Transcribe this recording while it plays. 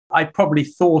I probably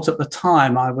thought at the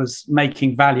time I was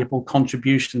making valuable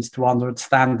contributions to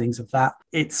understandings of that.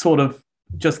 It's sort of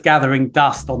just gathering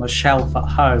dust on a shelf at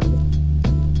home.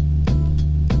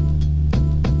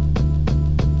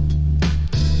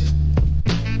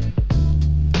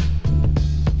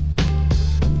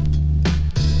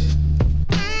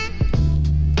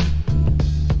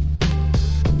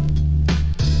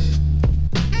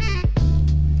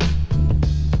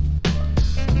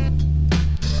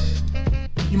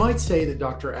 You might say that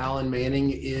Dr. Alan Manning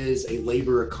is a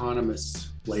labor economist.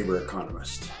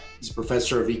 He's a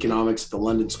professor of economics at the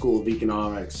London School of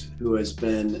Economics, who has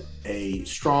been a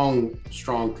strong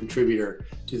contributor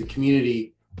to the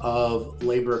community of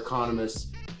labor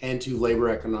economists and to labor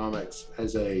economics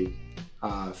as a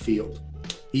field.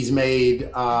 He's made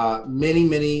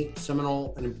many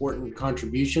seminal and important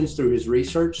contributions through his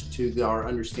research to our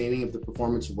understanding of the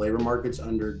performance of labor markets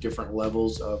under different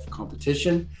levels of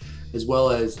competition, as well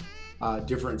as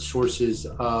different sources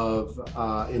of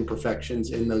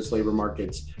imperfections in those labor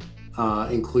markets,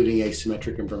 including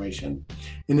asymmetric information.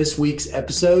 In this week's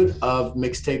episode of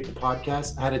Mixtape the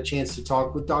Podcast, I had a chance to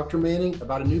talk with Dr. Manning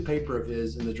about a new paper of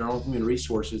his in the Journal of Human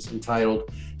Resources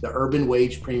entitled The Urban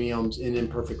Wage Premiums in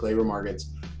Imperfect Labor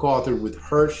Markets, co-authored with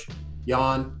Hirsch,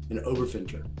 Jan, and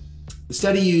Oberfincher. The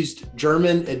study used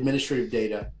German administrative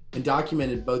data and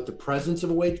documented both the presence of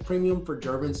a wage premium for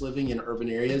Germans living in urban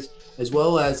areas, as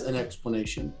well as an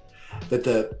explanation that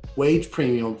the wage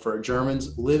premium for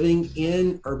Germans living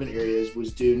in urban areas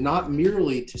was due not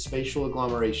merely to spatial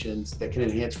agglomerations that can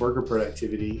enhance worker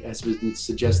productivity, as has been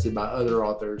suggested by other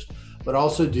authors, but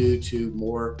also due to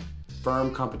more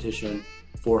firm competition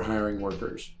for hiring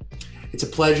workers. It's a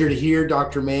pleasure to hear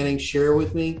Dr. Manning share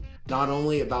with me not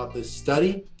only about this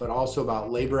study, but also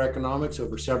about labor economics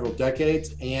over several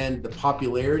decades and the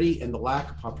popularity and the lack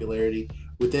of popularity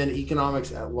within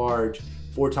economics at large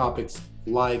for topics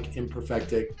like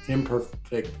imperfect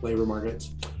labor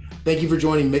markets. Thank you for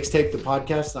joining Mixtape the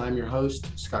Podcast. I'm your host,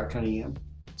 Scott Cunningham.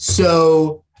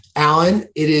 So, Alan,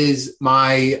 it is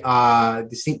my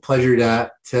distinct pleasure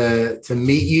to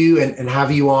meet you and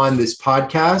have you on this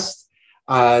podcast.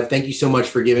 Thank you so much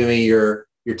for giving me your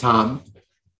time.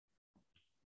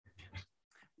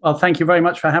 Well, thank you very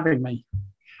much for having me.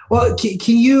 Well,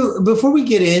 can you, before we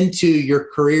get into your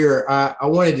career, I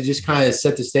wanted to just kind of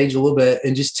set the stage a little bit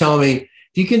and just tell me,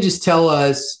 if you can just tell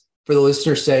us, for the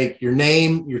listener's sake, your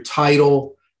name, your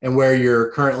title, and where you're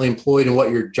currently employed and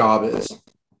what your job is.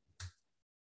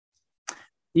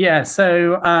 Yeah,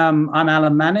 so I'm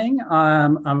Alan Manning.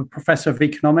 I'm a professor of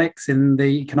economics in the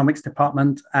economics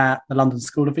department at the London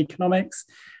School of Economics,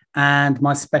 and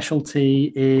my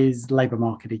specialty is labor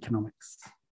market economics.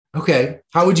 Okay.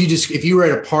 How would you just, if you were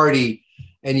at a party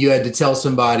and you had to tell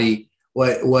somebody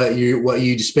what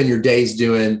you spend your days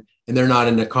doing and they're not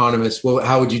an economist,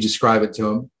 how would you describe it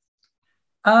to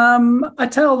them? I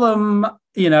tell them,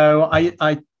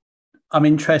 I'm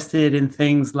interested in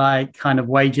things like kind of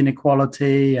wage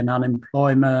inequality and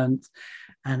unemployment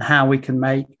and how we can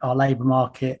make our labor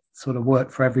market sort of work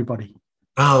for everybody.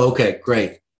 Oh, okay.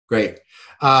 Great.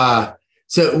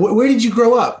 So where did you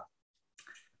grow up?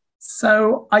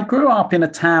 So I grew up in a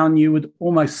town you would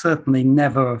almost certainly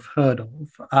never have heard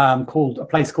of, called a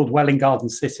place called Welwyn Garden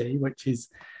City, which has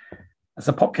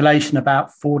a population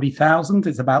about 40,000.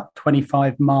 It's about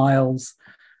 25 miles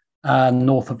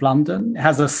north of London. It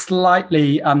has a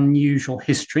slightly unusual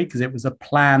history because it was a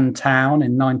planned town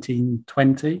in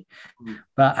 1920,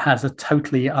 but has a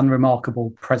totally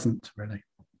unremarkable present, really.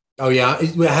 Oh,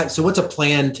 yeah. So what's a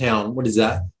planned town? What is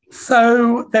that?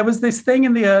 So there was this thing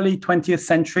in the early 20th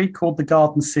century called the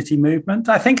Garden City movement.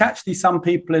 I think actually some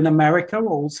people in America were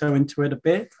also into it a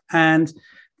bit. And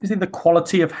the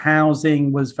quality of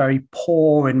housing was very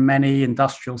poor in many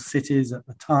industrial cities at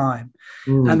the time.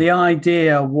 And the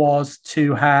idea was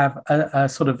to have a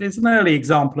sort of, it's an early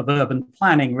example of urban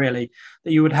planning, really,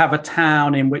 that you would have a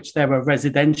town in which there were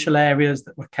residential areas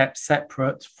that were kept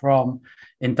separate from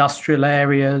industrial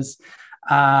areas.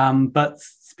 But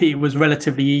it was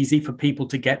relatively easy for people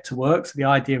to get to work. So the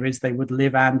idea is they would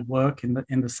live and work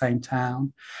in the same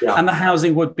town. Yeah. And the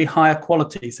housing would be higher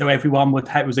quality. So everyone would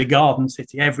have, it was a garden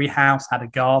city. Every house had a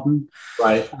garden.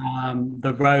 Right.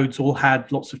 The roads all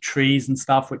had lots of trees and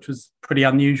stuff, which was pretty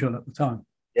unusual at the time.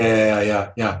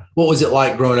 Yeah. What was it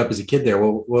like growing up as a kid there?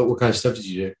 What kind of stuff did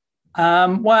you do?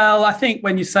 Well, I think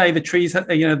when you say the trees,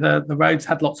 the roads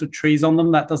had lots of trees on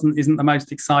them, that isn't the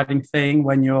most exciting thing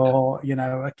when you're,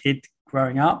 a kid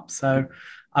growing up. So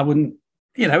I wouldn't,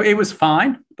 it was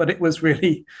fine, but it was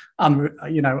really,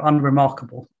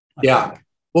 unremarkable. I think.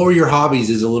 What were your hobbies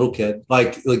as a little kid,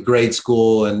 like grade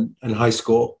school and high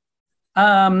school?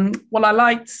 Well, I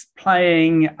liked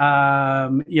playing,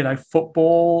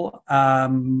 football,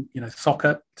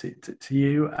 soccer to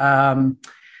you,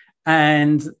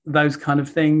 and those kind of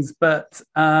things. But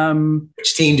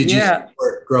Which team did you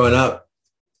support growing up?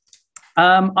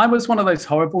 I was one of those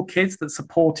horrible kids that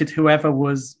supported whoever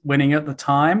was winning at the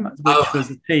time, which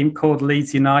was a team called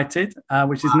Leeds United,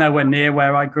 which is nowhere near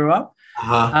where I grew up.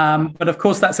 But of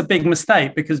course, that's a big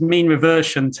mistake because mean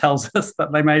reversion tells us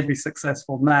that they may be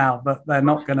successful now, but they're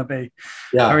not going to be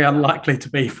very unlikely to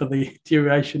be for the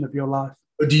duration of your life.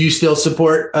 Do you still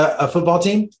support a football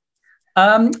team?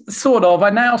 Sort of.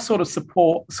 I now sort of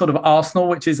support sort of Arsenal,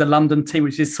 which is a London team,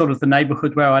 which is sort of the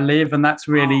neighbourhood where I live, and that's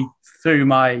really through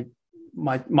my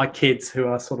kids who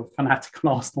are sort of fanatical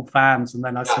Arsenal fans, and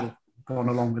then I sort of gone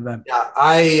along with them. Yeah,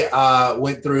 I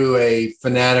went through a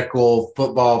fanatical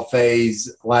football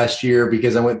phase last year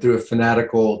because I went through a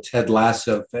fanatical Ted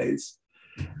Lasso phase,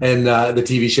 and the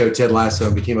TV show Ted Lasso,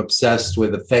 and became obsessed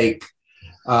with a fake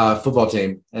football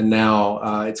team, and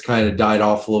now it's kind of died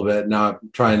off a little bit. Now I'm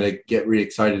trying to get really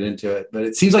excited into it, but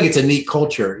it seems like it's a neat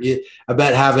culture. I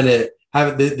bet having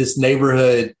this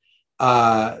neighborhood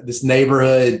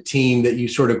team that you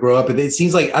sort of grow up with. It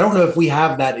seems like, I don't know if we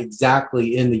have that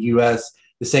exactly in the US,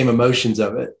 the same emotions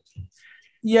of it.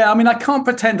 Yeah, I mean, I can't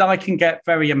pretend I can get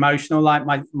very emotional.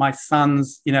 Like my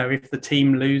sons, if the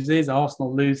team loses,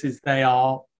 Arsenal loses, they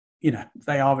are in a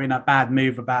bad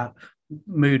mood about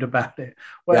it.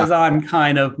 Whereas I'm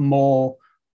kind of more,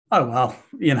 oh, well,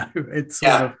 it's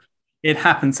sort of, it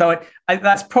happens. So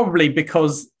that's probably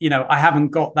because, I haven't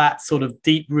got that sort of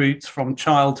deep roots from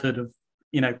childhood of,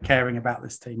 caring about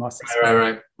this team. I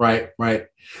suspect. Right.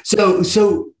 So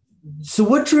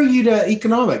what drew you to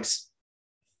economics?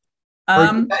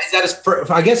 I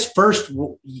guess first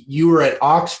you were at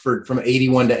Oxford from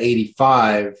 81 to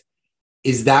 85.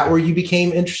 Is that where you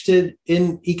became interested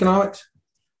in economics?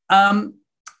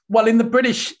 Well, in the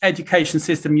British education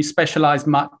system, you specialize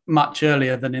much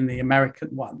earlier than in the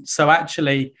American one. So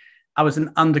actually, I was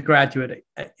an undergraduate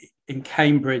in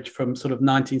Cambridge from sort of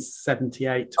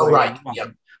 1978 to 81.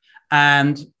 Yep.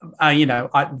 And,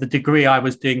 the degree I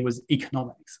was doing was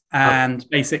economics. And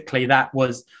basically that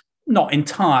was not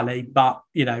entirely, but,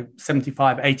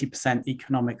 75, 80%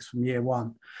 economics from year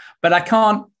one. But I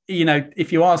can't,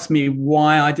 if you ask me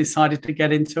why I decided to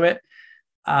get into it,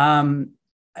 again,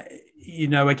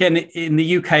 in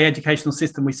the UK educational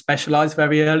system, we specialise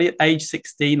very early. At age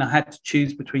 16, I had to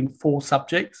choose between 4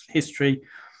 subjects: history,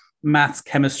 maths,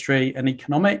 chemistry, and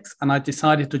economics. And I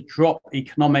decided to drop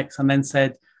economics and then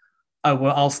said, oh,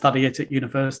 well, I'll study it at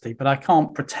university. But I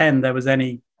can't pretend there was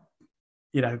any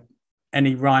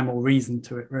rhyme or reason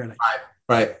to it, really.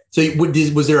 Right. So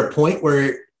was there a point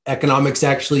where economics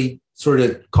actually sort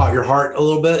of caught your heart a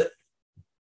little bit?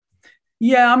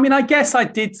 Yeah, I mean, I guess I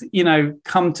did,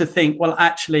 come to think, well,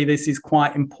 actually, this is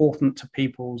quite important to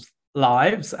people's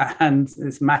lives and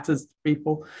this matters to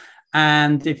people.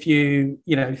 And if you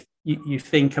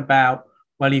think about,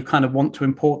 well, you kind of want to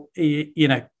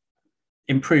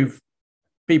improve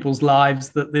people's lives,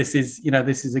 that this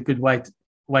is a good way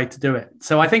to do it.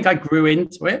 So I think I grew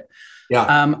into it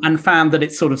and found that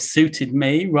it sort of suited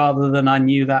me rather than I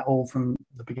knew that all from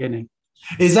the beginning.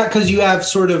 Is that because you have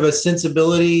sort of a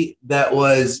sensibility that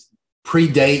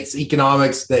predates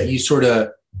economics, that you sort of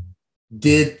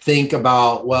did think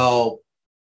about, well,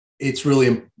 it's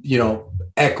really,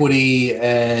 equity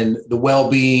and the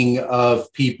well-being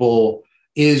of people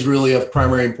is really of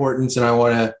primary importance, and I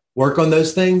want to work on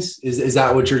those things? Is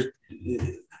that what you're...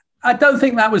 I don't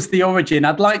think that was the origin.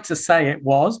 I'd like to say it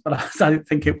was, but I don't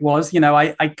think it was.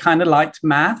 I kind of liked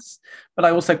maths, but I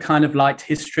also kind of liked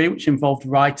history, which involved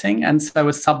writing. And so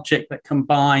a subject that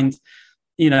combined,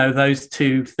 those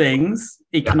two things,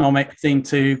 economics seemed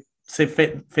to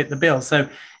fit the bill. So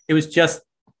it was just,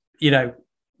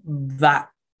 that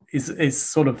is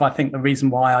sort of, I think, the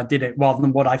reason why I did it rather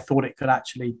than what I thought it could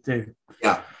actually do.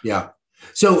 Yeah.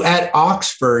 So at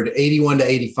Oxford, 81 to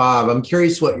 85, I'm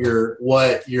curious what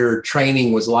your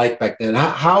training was like back then.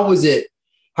 How was it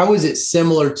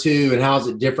similar to, and how is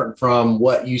it different from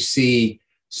what you see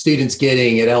students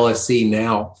getting at LSE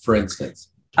now, for instance?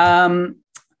 Well,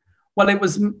 it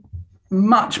was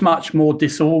much, much more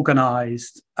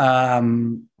disorganized,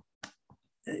 than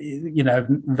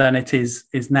it is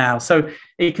now. So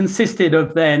it consisted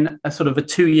of then a sort of a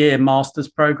 2-year master's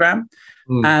program,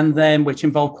 and then which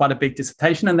involved quite a big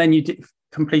dissertation, and then you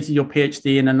completed your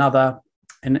PhD in another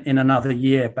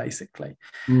year, basically.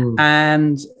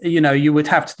 And you would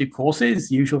have to do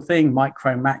courses, usual thing,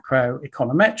 micro, macro,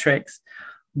 econometrics,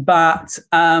 but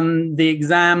the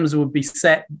exams would be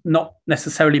not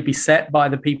necessarily be set by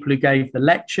the people who gave the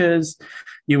lectures.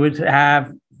 You would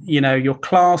have, your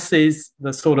classes,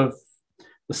 the sort of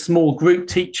the small group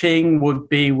teaching would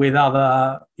be with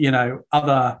other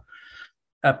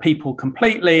people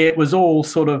completely. It was all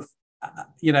sort of,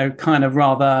 kind of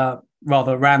rather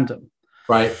random.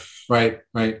 Right.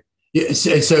 Yeah,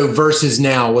 so versus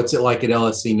now, what's it like at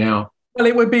LSE now? Well,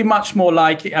 it would be much more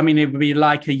like, it would be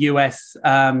like a US,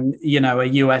 a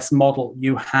US model.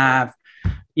 You have,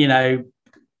 you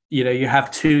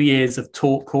have 2 years of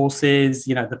taught courses.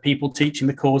 The people teaching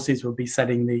the courses will be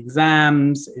setting the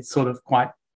exams. It's sort of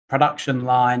quite production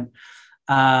line.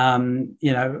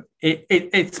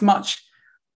 It's much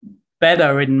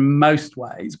better in most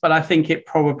ways, but I think it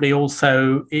probably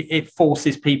also it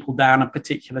forces people down a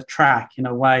particular track in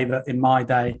a way that in my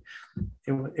day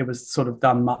it was sort of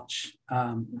done much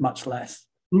less.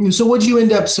 So what did you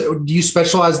end up? So do you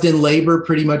specialized in labor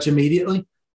pretty much immediately?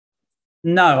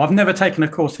 No, I've never taken a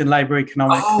course in labor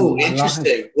economics. Oh,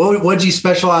 interesting. What did you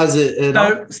specialize in?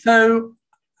 So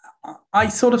I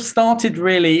sort of started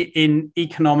really in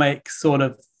economic sort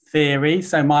of theory.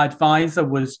 So my advisor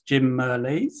was Jim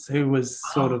Merles, who was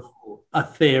sort of a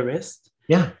theorist.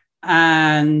 Yeah.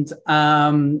 And,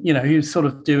 he was sort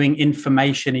of doing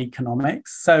information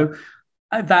economics. So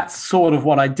that's sort of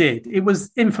what I did. It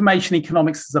was information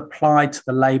economics as applied to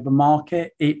the labor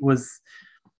market. It was,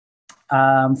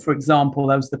 for example,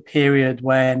 there was the period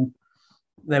when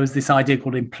there was this idea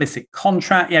called implicit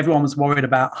contract. Everyone was worried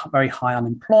about very high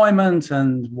unemployment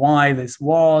and why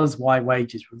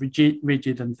wages were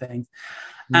rigid and things.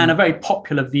 And a very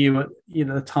popular view at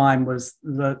the time was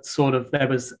that sort of there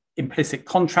was implicit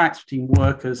contracts between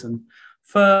workers and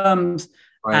firms,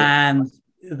 right. And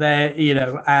there,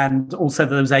 and also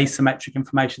there was asymmetric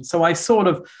information. So I sort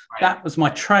of, that was my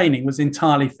training, was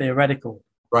entirely theoretical.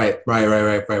 Right. But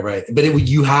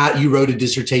you wrote a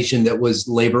dissertation that was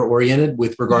labor oriented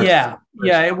with regards. Yeah,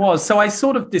 it was. So I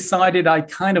sort of decided I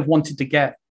kind of wanted to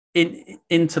get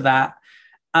into that.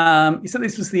 So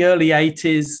this was the early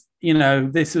 80s.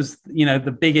 This was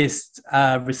the biggest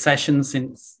recession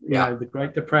since the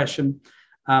Great Depression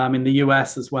in the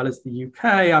US as well as the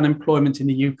UK. Unemployment in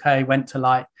the UK went to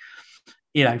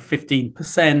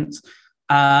 15%.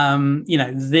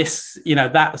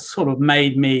 That sort of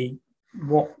made me,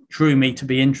 what drew me to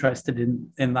be interested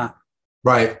in that.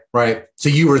 Right. So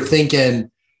you were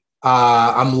thinking,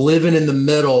 I'm living in the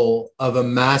middle of a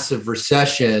massive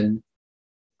recession.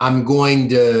 I'm going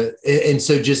to, and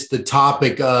so just the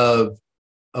topic of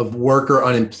worker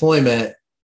unemployment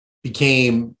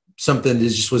became something that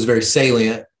just was very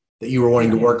salient that you were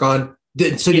wanting to work on.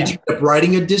 Did you end up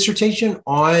writing a dissertation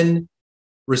on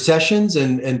recessions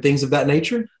and things of that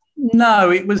nature? No,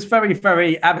 it was very,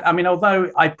 very, although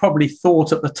I probably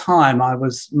thought at the time I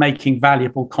was making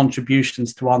valuable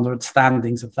contributions to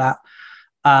understandings of that,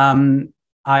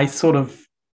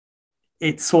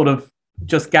 it's sort of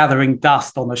just gathering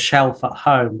dust on a shelf at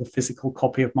home, the physical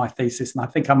copy of my thesis. And I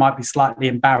think I might be slightly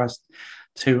embarrassed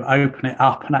to open it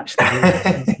up and actually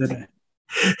read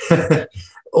it.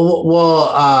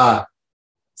 Well,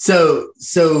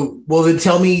 then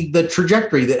tell me the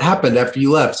trajectory that happened after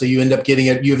you left. So you end up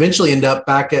you eventually end up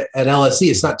back at LSE.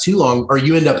 It's not too long, or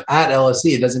you end up at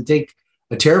LSE. It doesn't take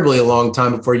a terribly long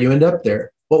time before you end up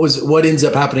there. What ends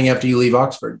up happening after you leave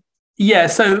Oxford? Yeah.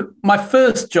 So my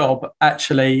first job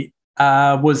actually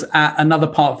was at another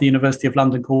part of the University of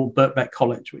London called Birkbeck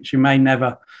College, which you may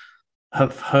never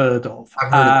have heard of.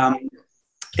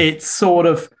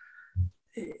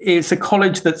 It's a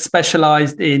college that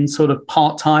specialized in sort of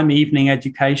part-time evening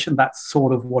education. That's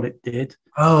sort of what it did.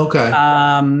 Oh, okay.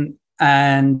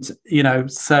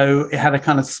 So it had a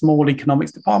kind of small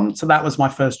economics department. So that was my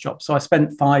first job. So I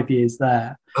spent 5 years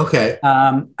there. Okay.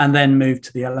 And then moved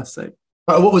to the LSE.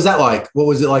 What was that like? What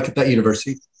was it like at that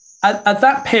university? At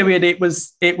that period, it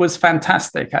was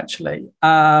fantastic, actually.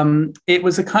 It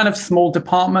was a kind of small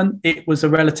department. It was a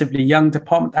relatively young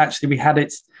department. Actually, we had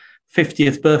its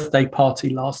 50th birthday party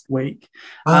last week.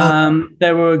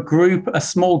 There were a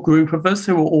small group of us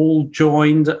who were all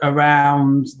joined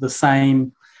around the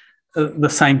same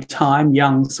time,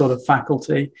 young sort of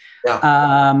faculty,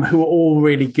 who were all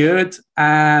really good.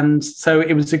 And so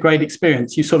it was a great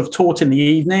experience. You sort of taught in the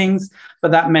evenings,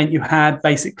 but that meant you had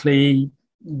basically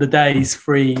the days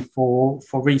free for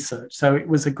research. So it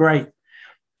was a great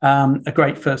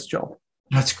first job.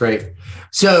 That's great.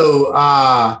 So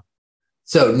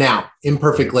now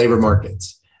imperfect labor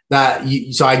markets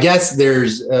so I guess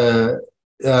there's, a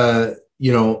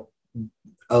little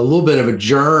bit of a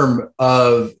germ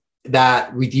of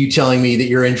that with you telling me that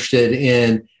you're interested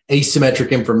in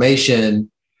asymmetric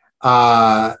information,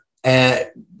 and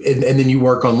then you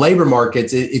work on labor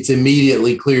markets. It's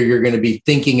immediately clear you're going to be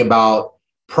thinking about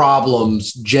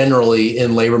problems generally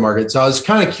in labor markets. So I was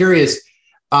kind of curious,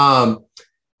 can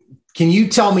you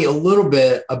tell me a little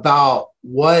bit about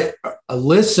what a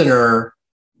listener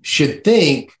should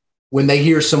think when they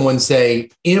hear someone say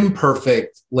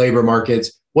imperfect labor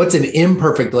markets? What's an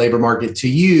imperfect labor market to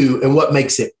you, and what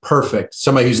makes it perfect?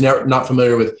 Somebody who's not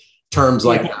familiar with terms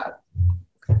like that.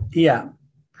 Yeah.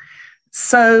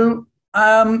 So,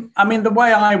 the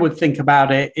way I would think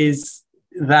about it is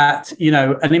that,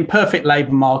 an imperfect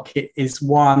labor market is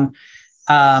one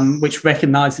which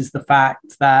recognizes the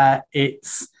fact that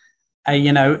it's,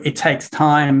 it takes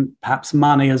time, perhaps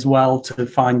money as well, to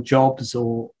find jobs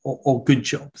or good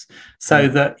jobs. So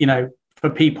that, for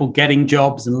people, getting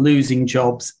jobs and losing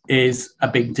jobs is a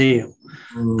big deal.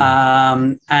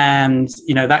 And,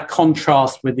 that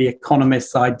contrast with the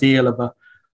Economist's ideal of a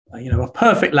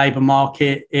perfect labor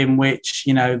market in which,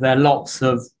 there are lots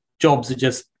of jobs are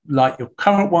just like your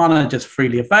current one are just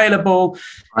freely available.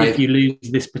 Right. If you lose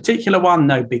this particular one,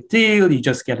 no big deal. You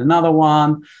just get another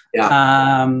one,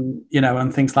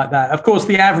 and things like that. Of course,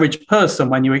 the average person,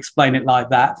 when you explain it like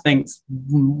that, thinks,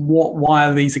 why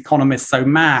are these economists so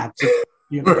mad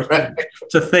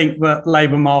to think that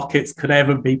labor markets could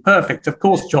ever be perfect? Of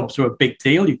course, jobs are a big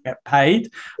deal. You get paid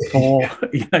for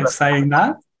saying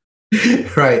that.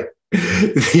 Right.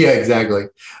 Yeah, exactly.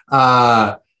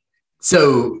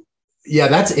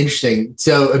 That's interesting.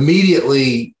 So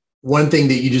immediately, one thing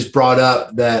that you just brought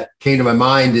up that came to my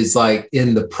mind is like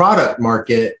in the product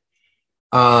market,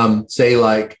 say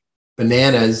like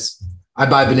bananas, I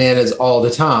buy bananas all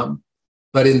the time,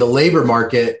 but in the labor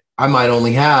market, I might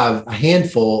only have a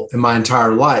handful in my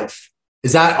entire life.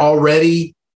 Is that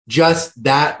already just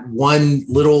that one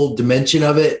little dimension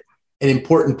of it an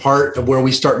important part of where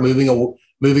we start moving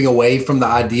away from the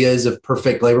ideas of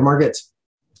perfect labor markets?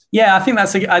 Yeah, I think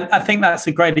that's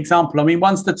a great example. I mean,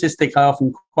 one statistic I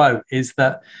often quote is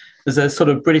that there's a sort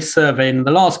of British survey, and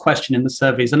the last question in the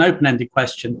survey is an open-ended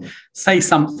question. Say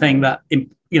something that,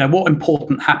 what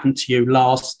important happened to you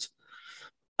last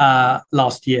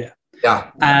year.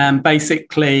 Yeah. And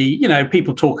basically,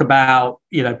 people talk about,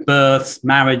 births,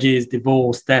 marriages,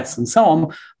 divorce, deaths, and so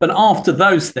on. But after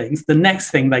those things, the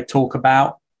next thing they talk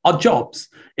about are jobs.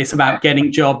 It's about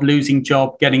getting job, losing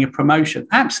job, getting a promotion.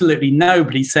 Absolutely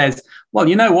nobody says, well,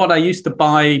 you know what? I used to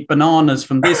buy bananas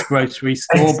from this grocery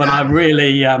store, but I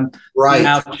really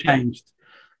now changed.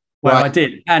 Well, I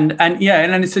did. And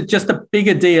it's just a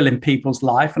bigger deal in people's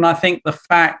life. And I think the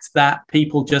fact that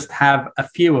people just have a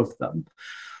few of them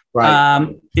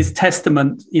is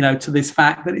testament, to this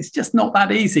fact that it's just not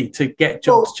that easy to get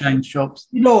jobs, change jobs.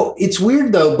 It's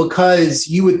weird though, because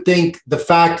you would think the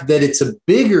fact that it's a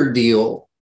bigger deal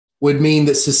would mean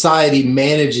that society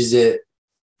manages it,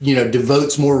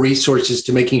 devotes more resources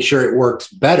to making sure it works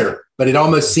better. But it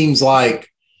almost seems like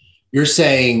you're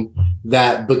saying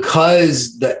that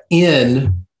because the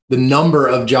number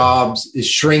of jobs is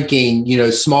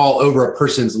shrinking, small over a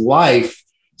person's life,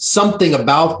 something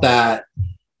about that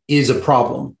is a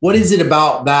problem. What is it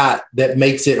about that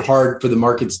makes it hard for the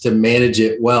markets to manage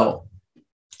it well?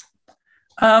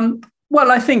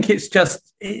 Well, I think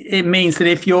it means that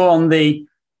if you're on the,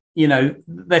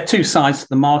 there are two sides to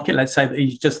the market. Let's say that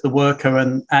he's just the worker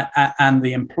and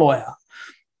the employer.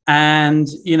 And,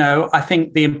 I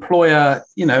think the employer,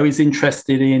 is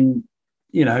interested in,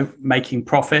 making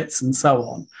profits and so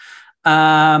on.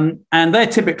 And they're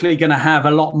typically going to have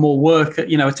a lot more work.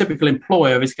 A typical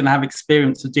employer is going to have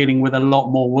experience of dealing with a lot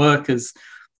more workers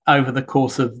over the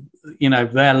course of,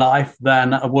 their life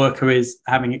than a worker is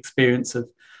having experience of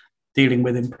dealing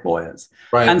with employers.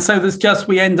 Right. And so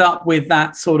we end up with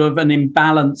that sort of an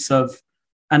imbalance of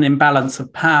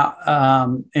power,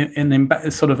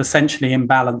 sort of essentially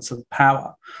imbalance of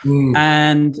power.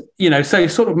 And, so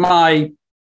sort of my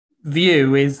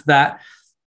view is that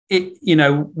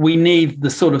we need the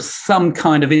sort of some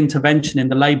kind of intervention in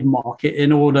the labor market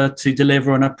in order to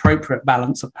deliver an appropriate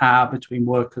balance of power between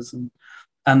workers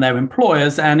and their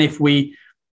employers. And if we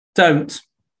don't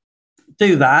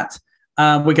do that,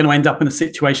 we're going to end up in a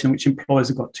situation in which employers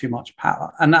have got too much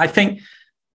power. And I think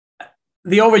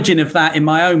the origin of that in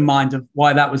my own mind of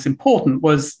why that was important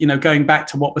was, going back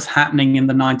to what was happening in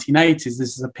the 1980s. This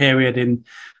is a period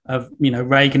of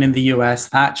Reagan in the US,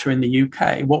 Thatcher in the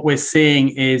UK. What we're seeing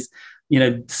is,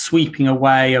 sweeping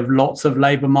away of lots of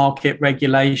labor market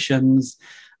regulations,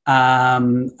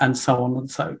 and so on and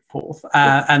so forth.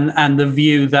 And the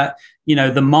view that,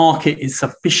 the market is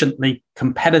sufficiently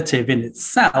competitive in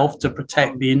itself to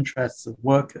protect the interests of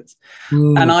workers.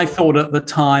 And I thought at the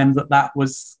time that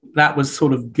was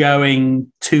sort of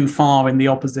going too far in the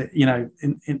opposite,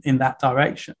 in that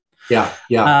direction. Yeah,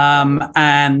 yeah.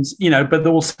 And, but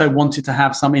also wanted to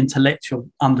have some intellectual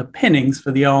underpinnings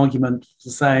for the argument for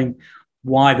saying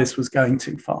why this was going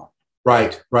too far.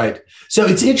 Right, right. So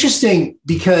it's interesting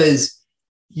because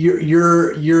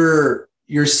you're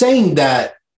saying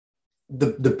that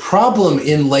the problem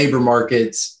in labor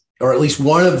markets, or at least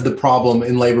one of the problem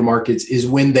in labor markets, is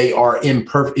when they are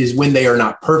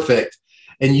not perfect,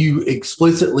 and you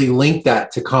explicitly link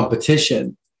that to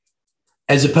competition,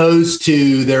 as opposed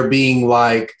to there being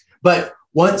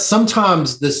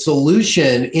sometimes the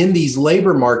solution in these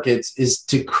labor markets is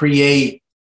to create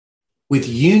with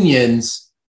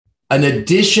unions an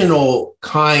additional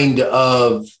kind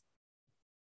of,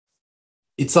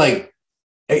 it's like,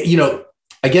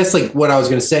 I guess like what I was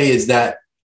going to say is that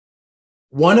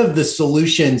one of the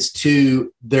solutions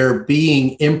to there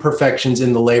being imperfections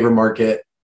in the labor market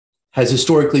has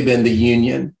historically been the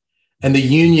union. And the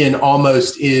union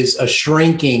almost is a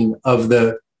shrinking of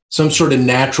some sort of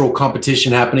natural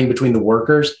competition happening between the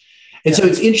workers. And so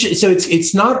it's interesting. So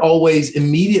it's not always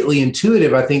immediately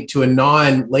intuitive, I think, to a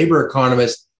non-labor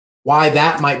economist, why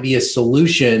that might be a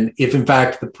solution if in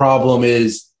fact the problem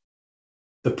is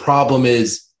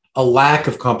a lack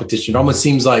of competition. It almost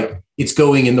seems like it's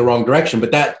going in the wrong direction.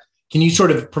 But can you sort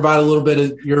of provide a little bit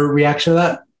of your reaction to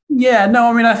that? Yeah, no,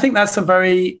 I mean, I think that's a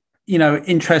very,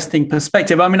 interesting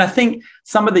perspective. I mean, I think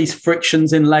some of these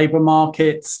frictions in labor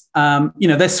markets,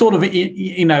 they're sort of,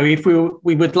 if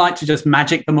we would like to just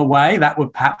magic them away, that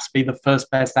would perhaps be the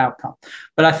first best outcome.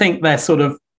 But I think they're sort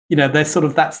of,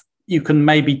 that's, you can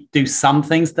maybe do some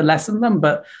things to lessen them,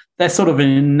 but they're sort of an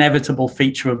inevitable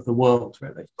feature of the world,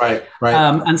 really. Right, right.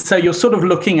 And so you're sort of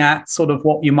looking at sort of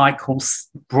what you might call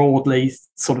broadly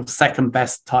sort of second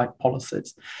best type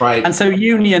policies. Right. And so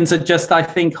unions are just, I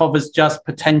think of as just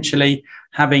potentially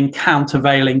having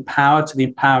countervailing power to the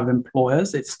power of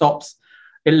employers. It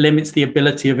limits the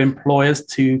ability of employers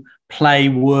to play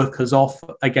workers off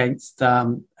against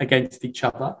each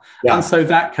other. Yeah. And so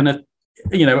that can,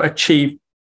 achieve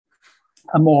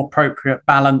a more appropriate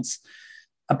balance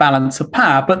of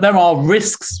power. But there are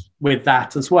risks with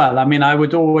that as well. I mean,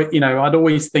 I'd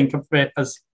always think of it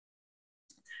as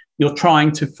you're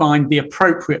trying to find the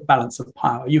appropriate balance of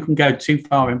power. You can go too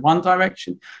far in one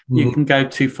direction. Mm-hmm. You can go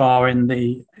too far in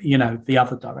the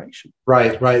other direction.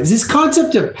 Right, right. This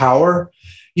concept of power,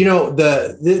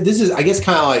 this is, I guess,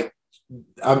 kind of like,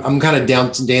 I'm kind of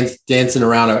dancing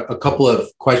around a couple of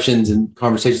questions and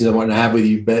conversations I want to have with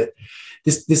you, but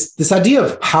this idea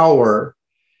of power,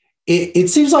 it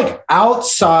seems like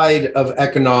outside of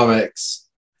economics,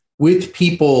 with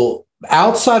people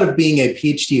outside of being a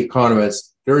PhD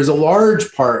economist, there is a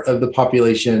large part of the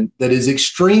population that is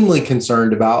extremely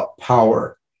concerned about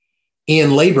power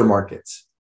in labor markets,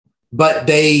 but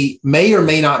they may or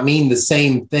may not mean the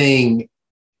same thing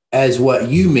as what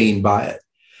you mean by it.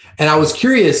 And I was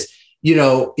curious,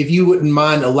 if you wouldn't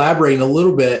mind elaborating a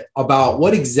little bit about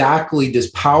what exactly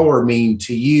does power mean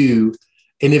to you?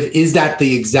 And is that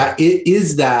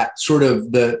sort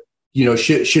of the,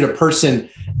 should a person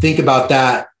think about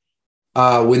that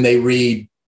when they read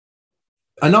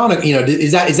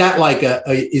is that like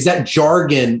is that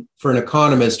jargon for an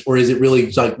economist, or is it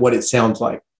really like what it sounds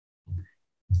like?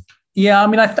 Yeah, I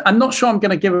mean, I'm not sure I'm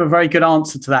going to give a very good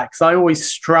answer to that, because I always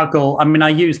struggle. I mean,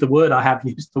 I have used the word,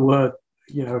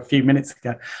 a few minutes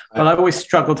ago, but I always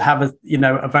struggle to have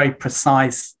a very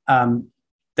precise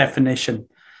definition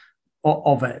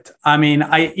of it. I mean,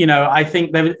 I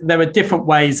think there are different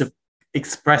ways of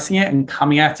expressing it and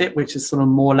coming at it, which is sort of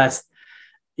more or less,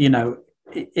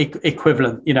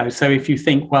 equivalent. So if you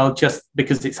think, well, just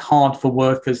because it's hard for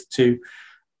workers to,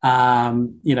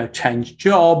 change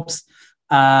jobs,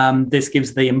 this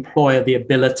gives the employer the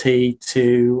ability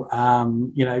to,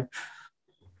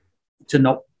 to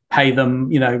not pay them,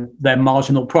 their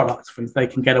marginal products, if they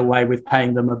can get away with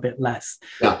paying them a bit less.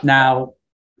 Yeah. Now,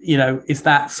 is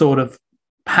that sort of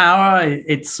power?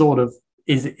 It sort of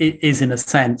is in a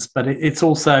sense, but it's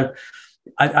also,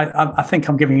 I think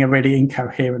I'm giving a really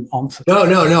incoherent answer.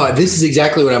 No. This is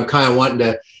exactly what I'm kind of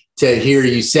wanting to hear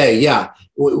you say. Yeah,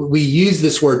 we use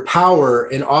this word power,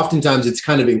 and oftentimes it's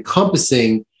kind of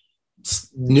encompassing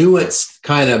nuanced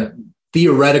kind of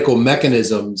theoretical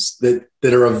mechanisms that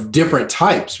are of different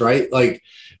types, right? Like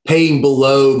paying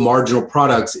below marginal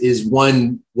products is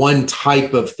one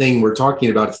type of thing we're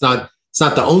talking about. It's not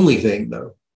the only thing,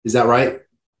 though. Is that right?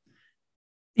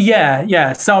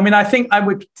 Yeah. So, I mean, I think I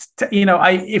would,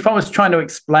 if I was trying to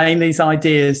explain these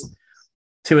ideas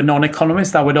to a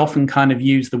non-economist, I would often kind of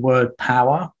use the word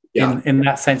power in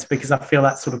that sense, because I feel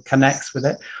that sort of connects with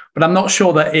it. But I'm not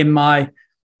sure that in my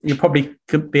you probably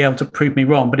could be able to prove me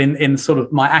wrong, but in sort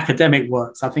of my academic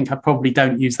works, I think I probably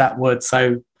don't use that word.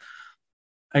 So,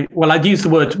 well, I'd use the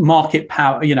word market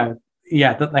power,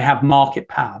 that they have market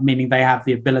power, meaning they have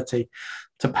the ability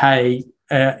to pay,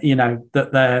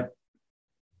 that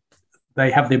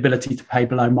they have the ability to pay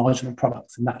below marginal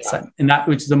products in that sense,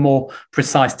 which is a more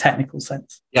precise technical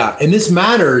sense. Yeah. And this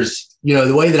matters,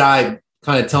 the way that I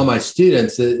kind of tell my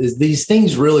students is these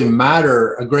things really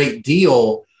matter a great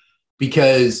deal,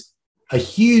 because a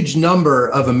huge number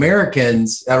of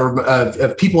Americans,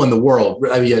 of people in the world,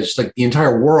 just like the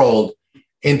entire world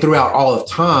and throughout all of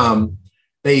time,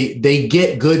 they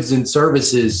get goods and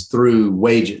services through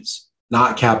wages,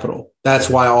 not capital. That's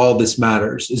why all this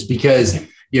matters, is because,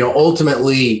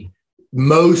 ultimately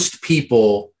most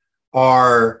people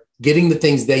are getting the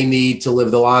things they need to live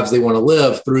the lives they want to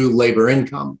live through labor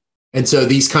income. And so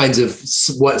these kinds of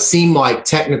what seem like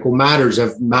technical matters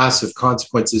have massive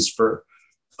consequences for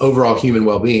overall human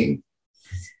well-being.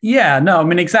 Yeah, no, I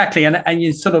mean, exactly. And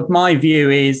you sort of, my view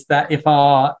is that if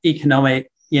our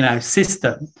economic,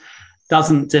 system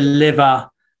doesn't deliver,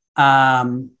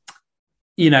 outcome,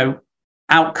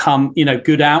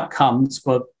 good outcomes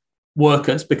for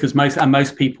workers, because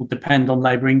most people depend on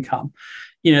labor income,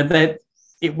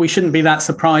 we shouldn't be that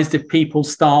surprised if people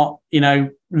start,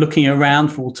 looking around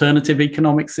for alternative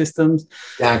economic systems,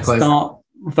 start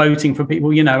voting for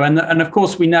people, and of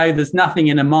course we know there's nothing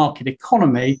in a market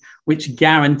economy which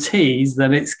guarantees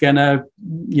that it's going to,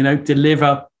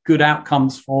 deliver good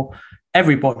outcomes for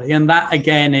everybody. And that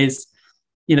again is,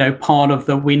 part of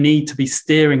we need to be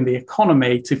steering the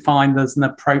economy to find there's an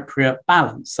appropriate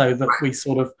balance, so that we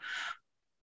sort of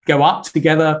go up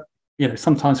together.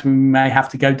 Sometimes we may have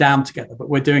to go down together, but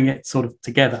we're doing it sort of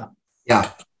together.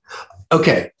 Yeah.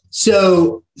 Okay.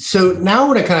 So now I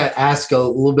want to kind of ask a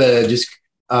little bit just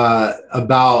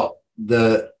about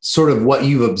the sort of what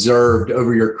you've observed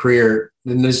over your career,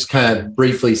 and just kind of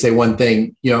briefly say one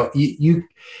thing.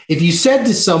 If you said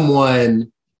to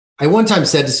someone, I one time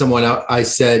said to someone, I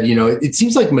said, it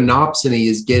seems like monopsony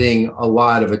is getting a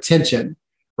lot of attention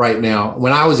right now.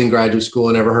 When I was in graduate school,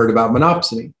 I never heard about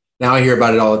monopsony. Now I hear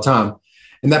about it all the time.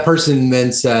 And that person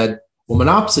then said, well,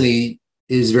 monopsony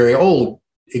is very old.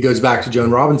 It goes back to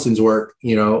Joan Robinson's work, a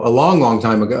long, long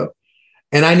time ago.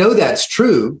 And I know that's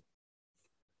true,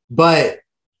 but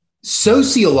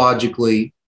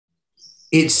sociologically,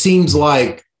 it seems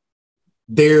like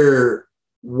there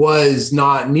was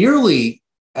not nearly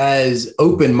as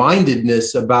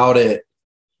open-mindedness about it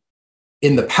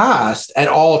in the past at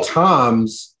all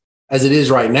times as it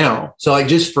is right now. So like,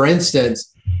 just for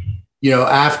instance,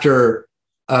 after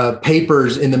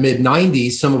papers in the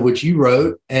mid-90s, some of which you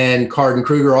wrote, and Card and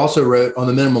Kruger also wrote on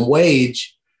the minimum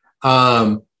wage,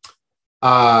 the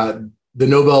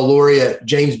Nobel laureate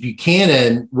James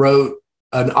Buchanan wrote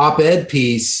an op-ed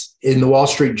piece in the Wall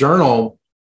Street Journal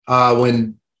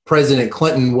when President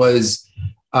Clinton was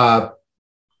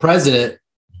president,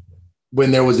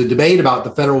 when there was a debate about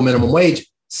the federal minimum wage.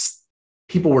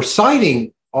 People were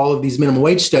citing all of these minimum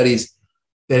wage studies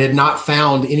that had not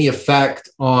found any effect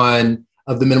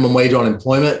of the minimum wage on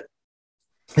employment.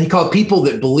 And he called people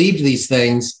that believed these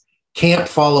things camp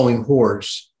following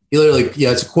whores. He literally,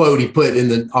 it's a quote he put in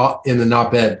the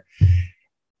op-ed.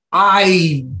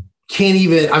 I can't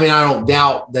even, I don't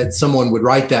doubt that someone would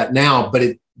write that now, but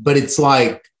it's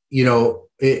like,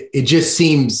 it just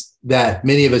seems that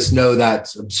many of us know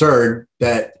that's absurd,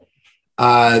 that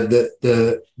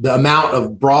the amount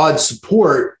of broad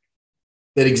support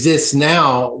that exists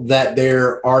now, that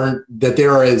there are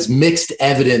as mixed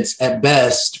evidence at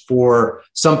best for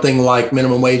something like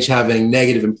minimum wage having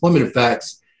negative employment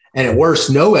effects, and at worst,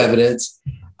 no evidence,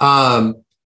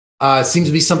 seems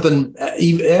to be something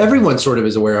everyone sort of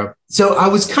is aware of. So I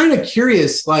was kind of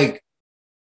curious, like,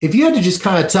 if you had to just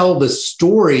kind of tell the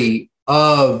story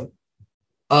of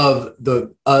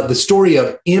the story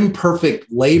of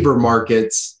imperfect labor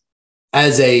markets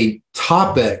as a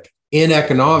topic in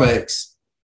economics,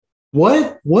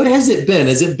 what has it been?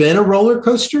 Has it been a roller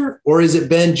coaster, or has it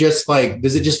been just like,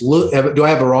 does it just look, do I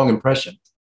have a wrong impression?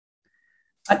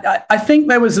 I think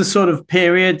there was a sort of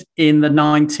period in the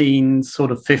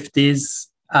 1950s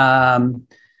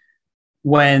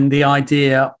when the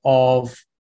idea of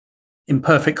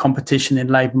imperfect competition in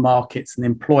labor markets and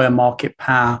employer market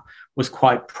power was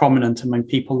quite prominent among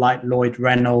people like Lloyd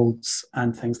Reynolds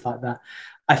and things like that.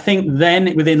 I think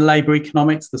then within labor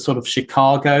economics, the sort of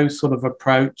Chicago sort of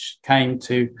approach came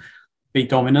to be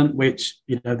dominant, which,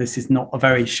 this is not a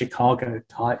very Chicago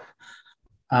type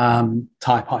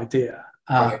idea,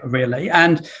 really.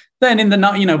 And then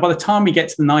by the time we get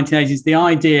to the 1980s, the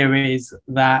idea is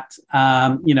that,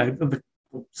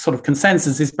 sort of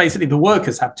consensus is basically the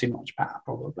workers have too much power,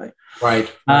 probably.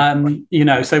 Right.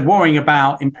 So worrying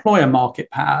about employer market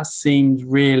power seems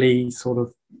really sort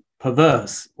of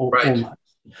perverse, almost.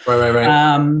 Right.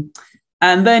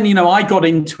 And then, I got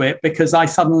into it because I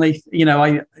suddenly,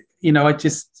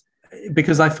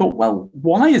 because I thought, well,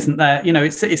 why isn't there,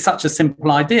 it's such a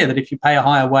simple idea that if you pay a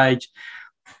higher wage,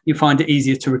 you find it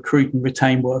easier to recruit and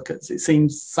retain workers. It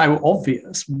seems so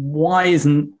obvious. Why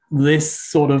isn't this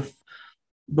sort of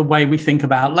the way we think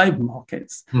about labor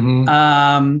markets?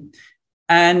 So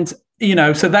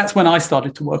that's when I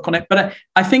started to work on it. But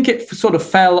I think it sort of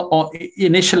fell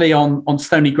initially on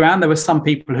stony ground. There were some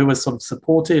people who were sort of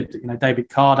supportive, David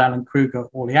Card, Alan Kruger,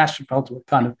 Orly Ashenfeld, who were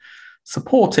kind of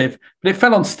supportive. But it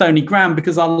fell on stony ground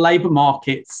because our labor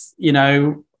markets,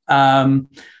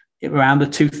 around the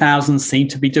 2000s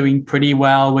seemed to be doing pretty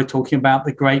well. We're talking about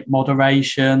the great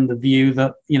moderation, the view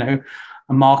that,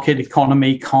 a market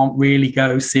economy can't really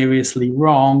go seriously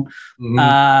wrong.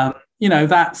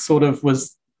 That sort of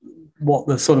was what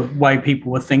the sort of way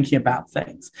people were thinking about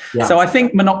things. Yeah. So I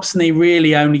think monopsony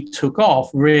really only took off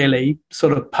really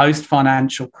sort of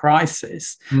post-financial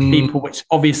crisis. People, which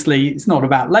obviously it's not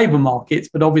about labor markets,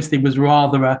 but obviously was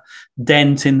rather a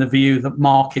dent in the view that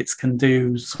markets can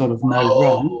do sort of no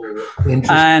wrong.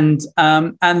 And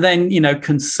then,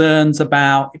 concerns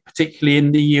about, particularly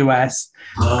in the US,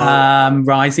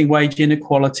 rising wage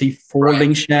inequality,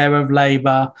 falling share of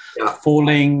labor,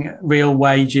 falling real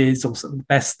wages, or sort of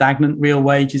best stagnant real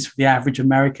wages for the average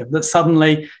American, that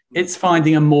suddenly it's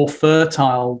finding a more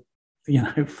fertile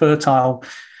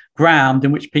ground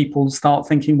in which people start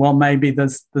thinking, well, maybe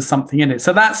there's something in it.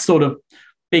 So that's sort of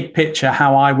big picture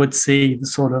how I would see the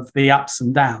sort of the ups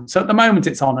and downs. So at the moment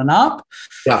it's on and up.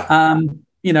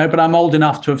 But I'm old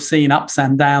enough to have seen ups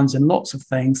and downs in lots of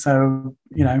things. So,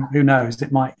 who knows?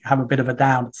 It might have a bit of a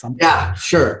down at some point. Yeah,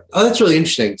 sure. Oh, that's really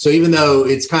interesting. So even though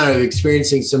it's kind of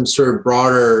experiencing some sort of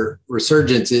broader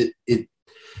resurgence, it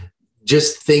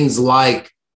just things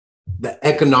like the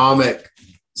economic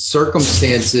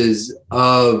circumstances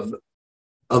of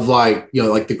like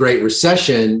the Great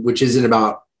Recession, which isn't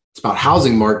about, it's about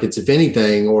housing markets, if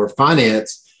anything, or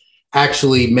finance,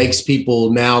 actually makes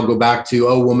people now go back to,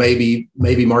 oh, well, maybe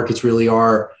markets really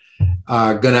are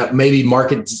maybe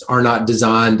markets are not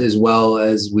designed as well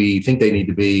as we think they need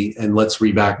to be. And let's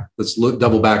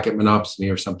double back at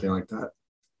monopsony or something like that.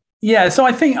 Yeah. So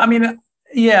I think,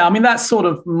 that's sort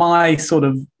of my sort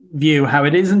of view how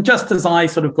it is. And just as I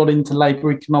sort of got into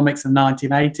labor economics in the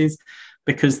 1980s,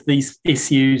 because these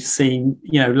issues seem,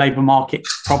 labor market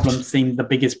problems seem the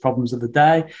biggest problems of the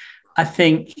day. I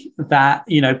think that,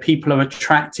 people are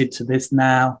attracted to this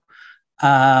now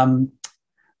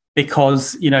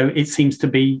because, it seems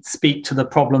to speak to the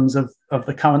problems of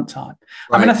the current time.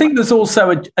 Right. I think there's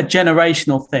also a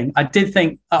generational thing. I did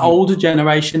think an older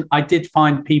generation, I did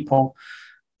find people,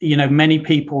 many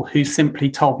people who simply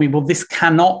told me, well, this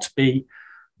cannot be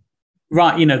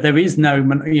right. There is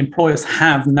employers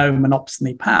have no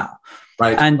monopsony power.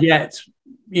 Right. And yet,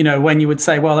 when you would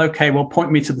say, well, okay, well, point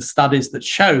me to the studies that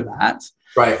show that.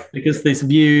 Right. Because this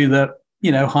view that,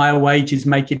 higher wages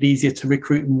make it easier to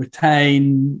recruit and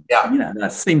retain,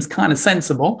 that seems kind of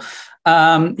sensible.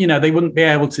 They wouldn't be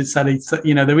able to say,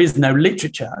 there is no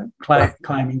literature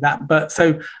claiming that. But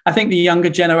so I think the younger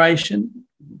generation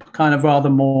kind of rather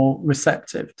more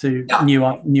receptive to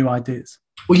new ideas.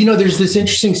 Well, there's this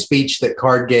interesting speech that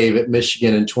Card gave at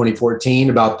Michigan in 2014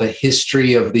 about the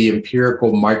history of the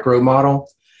empirical micro model.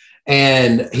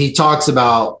 And he talks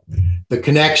about the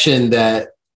connection that,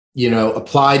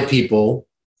 applied people,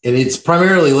 and it's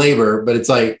primarily labor, but it's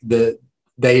like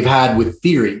they've had with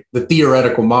theory, the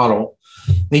theoretical model.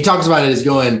 And he talks about it as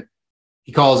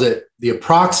he calls it the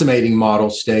approximating model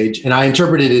stage. And I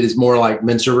interpreted it as more like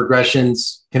Menser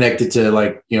regressions connected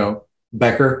to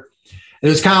Becker. And it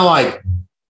was kind of like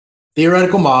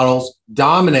theoretical models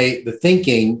dominate the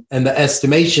thinking, and the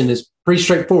estimation is pretty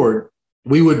straightforward.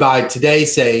 We would by today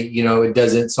say, it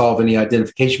doesn't solve any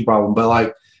identification problem,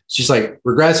 but it's just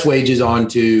regress wages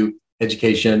onto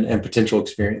education and potential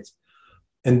experience.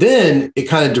 And then it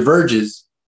kind of diverges.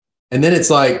 And then it's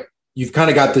you've kind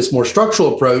of got this more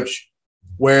structural approach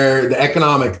where the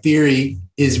economic theory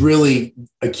is really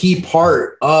a key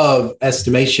part of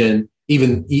estimation,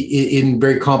 even in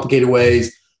very complicated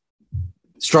ways.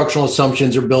 Structural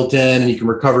assumptions are built in and you can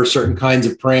recover certain kinds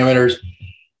of parameters.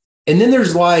 And then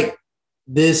there's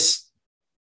this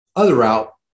other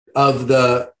route of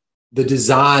the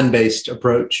design-based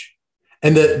approach.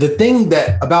 And the thing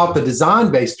that about the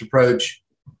design-based approach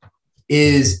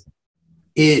is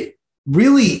it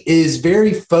really is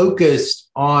very focused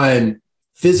on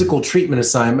physical treatment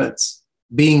assignments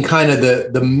being kind of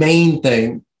the main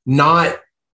thing, not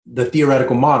the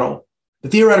theoretical model. The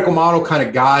theoretical model kind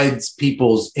of guides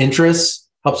people's interests,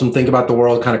 helps them think about the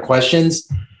world, kind of questions.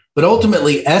 But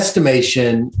ultimately,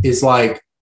 estimation is like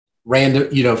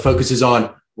random, focuses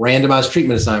on randomized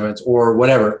treatment assignments or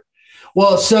whatever.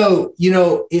 Well, so,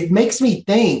 it makes me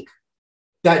think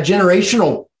that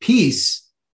generational piece,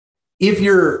 if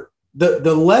you're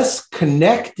the less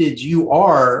connected you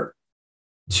are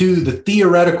to the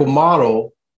theoretical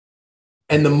model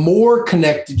and the more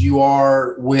connected you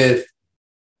are with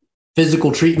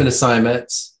physical treatment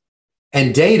assignments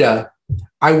and data,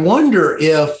 I wonder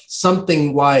if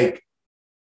something like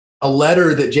a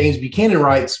letter that James Buchanan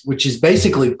writes, which is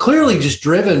basically clearly just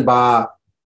driven by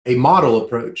a model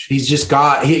approach. He's just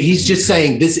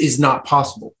saying this is not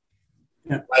possible.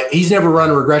 Yeah. He's never run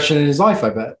a regression in his life, I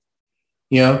bet.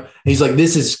 He's like,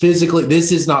 this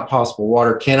is not possible.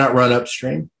 Water cannot run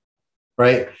upstream.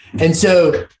 Right. And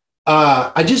so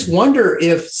I just wonder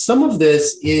if some of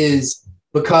this is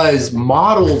because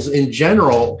models in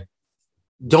general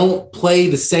don't play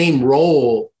the same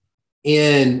role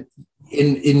in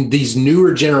these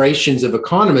newer generations of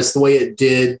economists the way it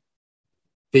did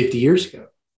 50 years ago.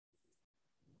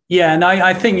 Yeah, and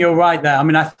I think you're right there. I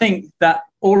mean, I think that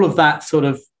all of that sort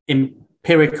of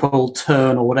empirical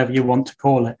turn, or whatever you want to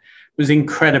call it, was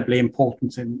incredibly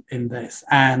important in this.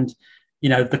 And,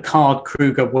 the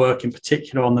Card-Kruger work in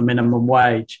particular on the minimum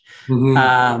wage,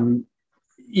 was,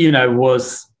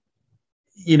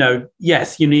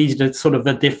 yes, you needed a sort of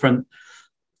a different,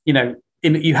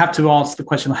 you have to ask the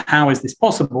question, how is this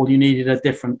possible? You needed a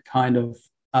different kind of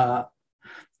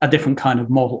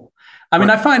model. I mean,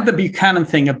 I find the Buchanan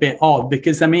thing a bit odd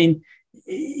because, I mean,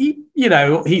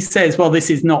 he says, well, this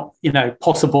is not,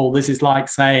 possible. This is like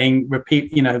saying,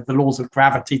 the laws of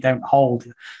gravity don't hold.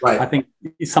 Right. I think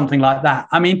it's something like that.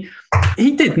 I mean,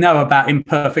 he did know about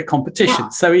imperfect competition. Yeah.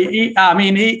 So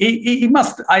he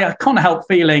must, I can't help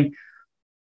feeling,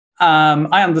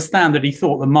 I understand that he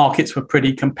thought the markets were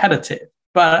pretty competitive,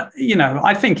 but,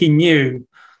 I think he knew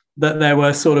that there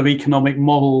were sort of economic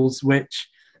models which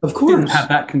of course didn't have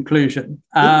that conclusion.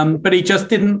 But he just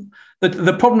didn't.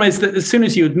 The problem is that as soon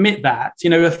as you admit that,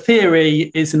 a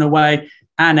theory is in a way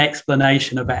an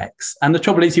explanation of X. And the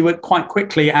trouble is you would quite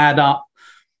quickly add up,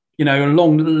 a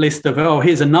long list of,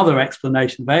 here's another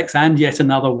explanation of X and yet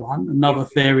another one, another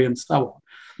theory and so on.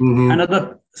 Mm-hmm. And at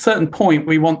a certain point,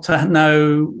 we want to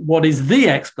know what is the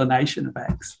explanation of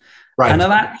X. Right. And at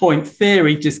that point,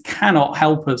 theory just cannot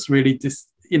help us really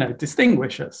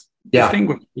distinguish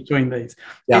between these.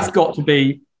 Yeah. It's got to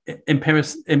be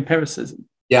empiricism.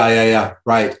 Yeah.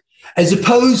 Right. As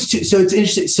opposed to, so it's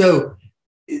interesting.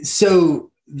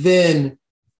 So then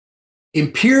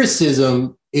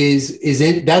empiricism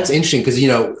that's interesting because,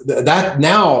 that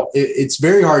now it's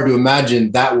very hard to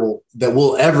imagine that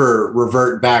will ever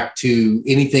revert back to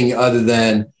anything other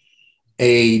than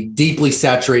a deeply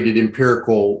saturated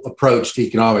empirical approach to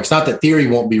economics. Not that theory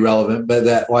won't be relevant, but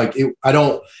that I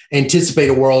don't anticipate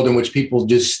a world in which people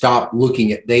just stop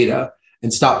looking at data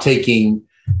and stop taking,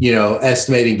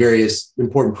 estimating various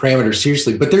important parameters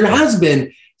seriously. But there has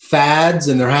been fads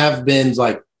and there have been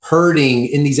herding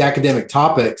in these academic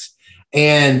topics.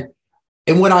 And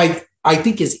what I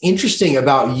think is interesting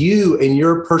about you and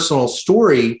your personal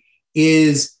story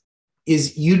is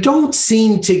you don't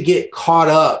seem to get caught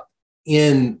up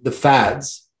in the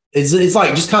fads. It's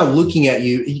like just kind of looking at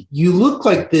you look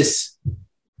like this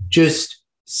just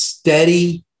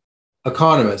steady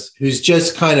economist who's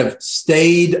just kind of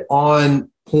stayed on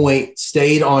point,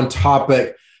 stayed on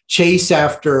topic, chase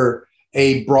after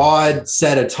a broad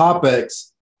set of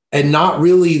topics and not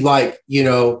really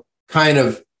kind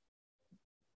of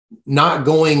not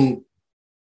going,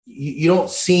 you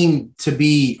don't seem to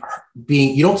be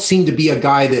a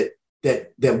guy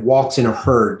that walks in a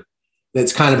herd.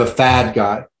 That's kind of a fad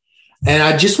guy. And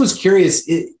I just was curious,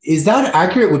 is that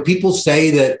accurate? Would people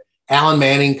say that Alan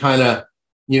Manning kind of,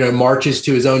 marches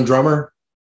to his own drummer?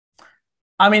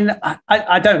 I mean,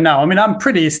 I don't know. I mean, I'm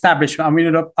pretty established. I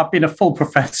mean, I've been a full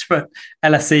professor at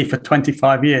LSE for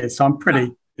 25 years, so I'm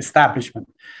pretty establishment.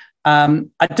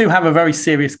 I do have a very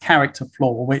serious character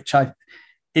flaw, which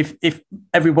if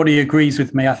everybody agrees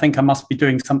with me, I think I must be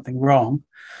doing something wrong.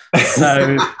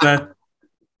 So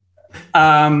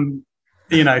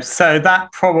so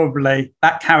that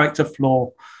character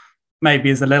flaw maybe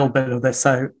is a little bit of this.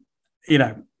 So,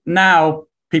 now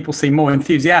people seem more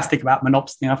enthusiastic about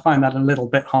monopsony. I find that a little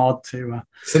bit hard to.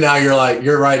 So now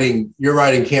you're writing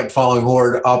Camp Falling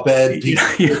Horde op-ed to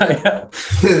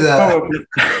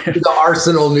the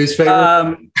Arsenal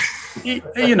newspaper.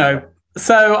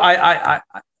 So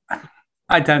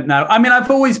I don't know. I mean,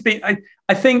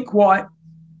 I think what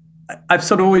I've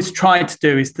sort of always tried to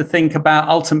do is to think about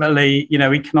ultimately,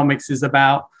 economics is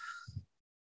about,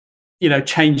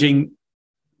 changing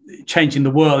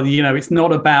the world. It's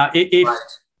not about if right.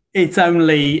 It's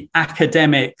only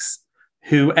academics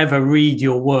who ever read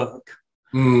your work.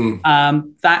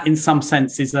 That in some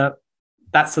sense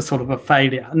that's a sort of a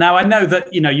failure. Now, I know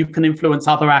that, you can influence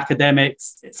some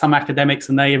academics,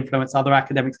 and they influence other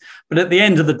academics. But at the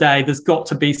end of the day, there's got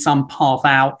to be some path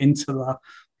out into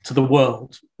the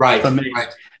world, right, for me.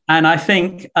 Right. And I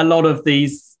think a lot of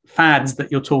these fads that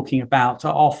you're talking about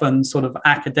are often sort of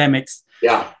academics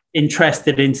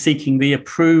interested in seeking the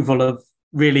approval of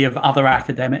other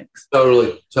academics.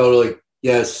 Totally.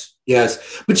 Yes.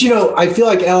 But, I feel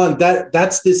like, Alan,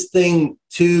 that's this thing,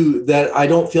 too, that I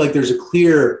don't feel like there's a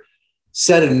clear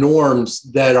set of norms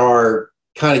that are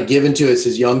kind of given to us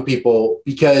as young people.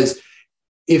 Because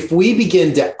if we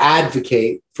begin to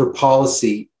advocate for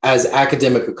policy as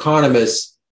academic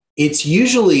economists, it's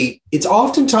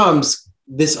oftentimes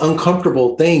this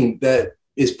uncomfortable thing that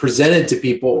is presented to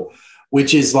people,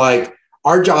 which is like,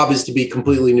 our job is to be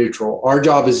completely neutral. Our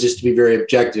job is just to be very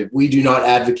objective. We do not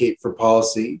advocate for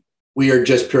policy. We are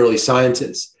just purely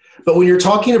scientists. But when you're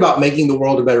talking about making the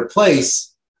world a better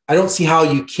place, I don't see how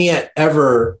you can't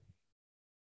ever,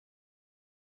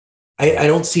 I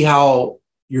don't see how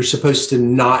you're supposed to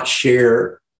not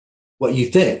share what you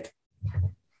think.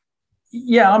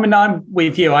 Yeah, I mean, I'm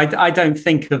with you. I don't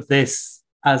think of this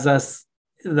as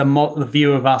the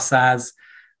view of us as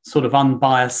sort of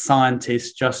unbiased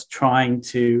scientists just trying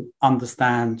to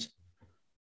understand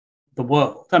the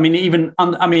world. I mean,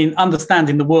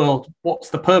 understanding the world, what's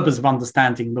the purpose of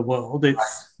understanding the world?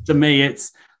 To me,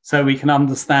 it's so we can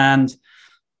understand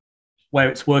where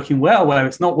it's working well, where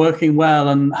it's not working well,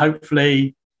 and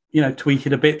hopefully, tweak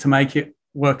it a bit to make it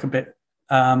work a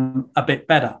bit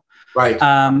better. Right.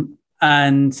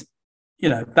 And,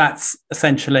 that's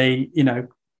essentially,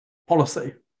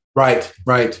 policy. Right.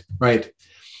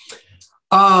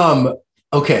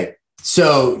 Okay.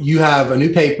 So you have a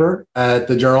new paper at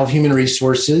the Journal of Human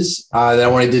Resources that I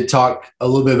wanted to talk a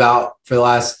little bit about for the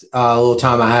last little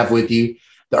time I have with you.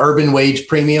 The Urban Wage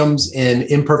Premiums in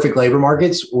Imperfect Labor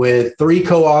Markets, with 3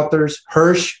 co-authors,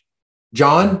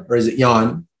 Jan,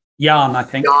 I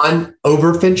think. Jan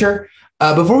Overfincher.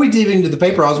 Before we dive into the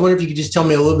paper, I was wondering if you could just tell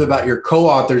me a little bit about your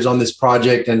co-authors on this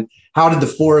project, and how did the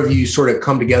 4 of you sort of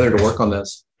come together to work on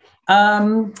this?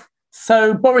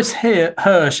 So Boris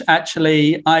Hirsch,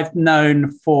 actually, I've known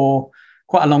for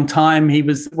quite a long time.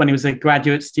 When he was a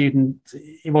graduate student,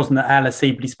 he wasn't at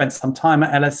LSE, but he spent some time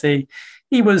at LSE.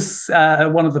 He was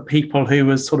one of the people who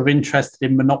was sort of interested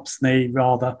in monopsony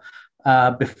rather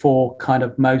before kind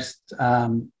of most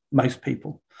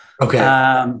people. Okay.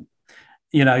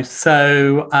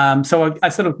 So I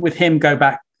sort of with him go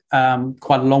back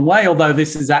quite a long way, although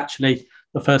this is actually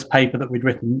the first paper that we'd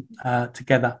written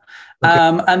together.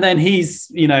 Okay. And then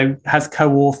he's, has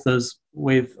co-authors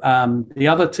with the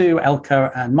other 2, Elke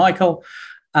and Michael.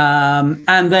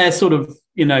 And they're sort of,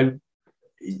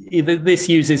 this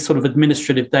uses sort of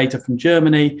administrative data from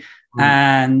Germany.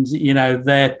 And,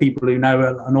 they're people who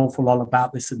know an awful lot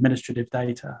about this administrative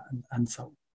data and so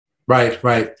on. Right.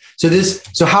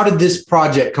 So how did this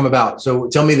project come about? So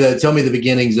tell me the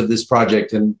beginnings of this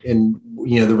project and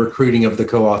the recruiting of the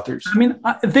co-authors. I mean,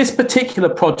 this particular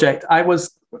project, I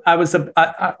was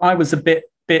a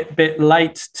bit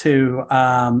late to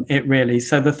it really.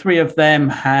 So the 3 of them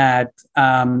had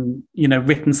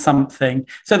written something.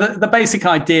 So the basic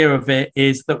idea of it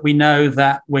is that we know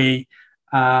that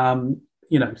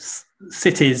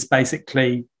cities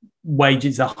basically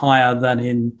wages are higher than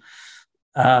in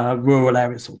rural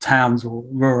areas or towns or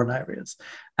rural areas.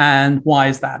 And why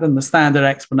is that? And the standard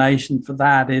explanation for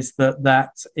that is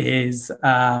that is,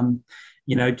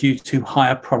 due to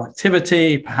higher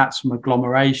productivity, perhaps from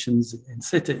agglomerations in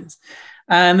cities.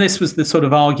 And this was the sort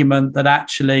of argument that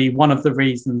actually one of the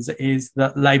reasons is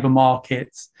that labour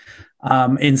markets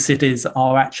in cities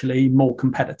are actually more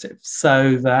competitive.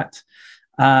 So that,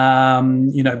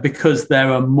 because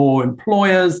there are more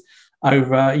employers,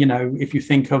 over, if you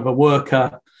think of a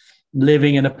worker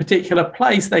living in a particular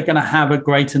place, they're going to have a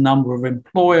greater number of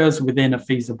employers within a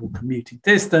feasible commuting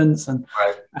distance.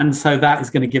 And so that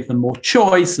is going to give them more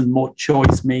choice, and more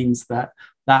choice means that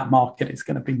market is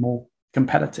going to be more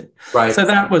competitive. Right. So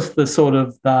that was the sort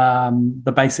of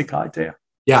the basic idea.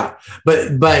 Yeah.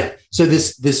 But so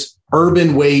this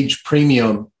urban wage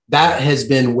premium, that has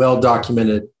been well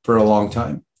documented for a long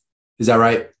time. Is that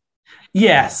right?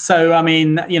 Yes. So, I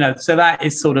mean, so that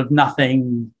is sort of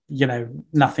nothing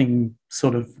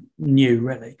sort of new,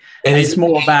 really. And it's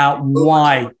more about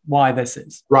why this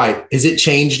is. Right. Has it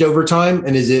changed over time?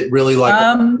 And is it really like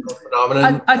a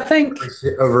phenomenon I think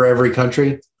over every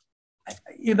country?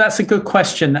 That's a good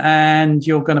question, and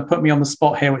you're going to put me on the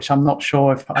spot here, which I'm not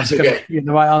sure if I'm going to give you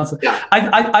the right answer. Yeah.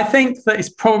 I think that it's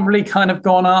probably kind of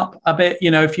gone up a bit.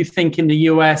 If you think in the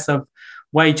US of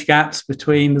wage gaps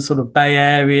between the sort of Bay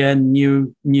Area and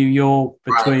New York,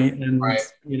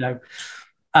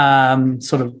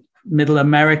 sort of Middle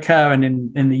America,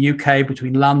 and in the UK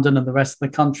between London and the rest of the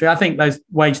country, I think those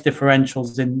wage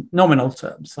differentials in nominal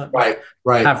terms have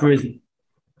risen.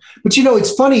 But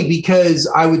it's funny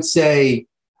because I would say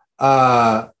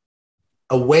an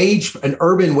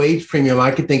urban wage premium,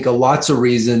 I could think of lots of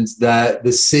reasons that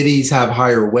the cities have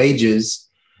higher wages.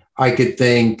 I could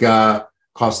think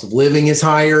cost of living is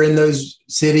higher in those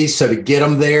cities. So to get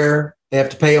them there, they have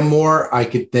to pay them more. I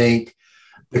could think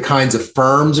the kinds of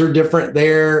firms are different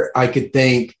there. I could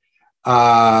think,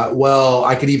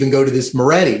 I could even go to this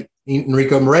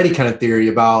Enrico Moretti kind of theory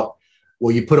about,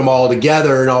 you put them all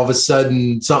together and all of a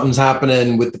sudden something's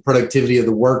happening with the productivity of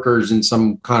the workers in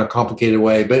some kind of complicated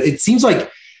way. But it seems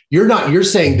like you're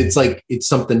saying that it's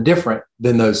something different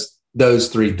than those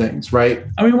three things, right?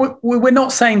 I mean, we're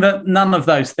not saying that none of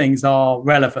those things are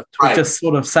relevant. We're just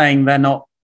sort of saying they're not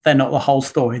the whole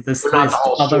story. There's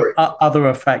other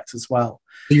effects as well.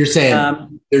 So you're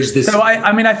saying there's this. So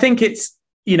I think it's,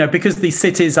 because these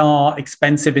cities are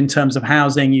expensive in terms of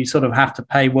housing, you sort of have to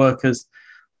pay workers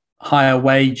higher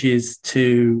wages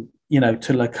to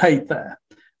locate there.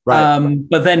 Right.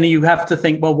 But then you have to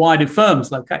think, well, why do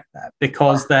firms locate there?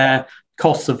 Because their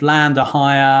costs of land are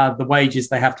higher, the wages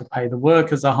they have to pay the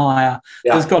workers are higher.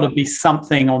 Yeah. There's got to be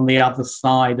something on the other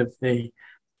side of the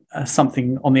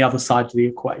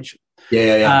equation.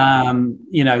 Yeah.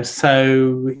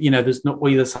 So there's not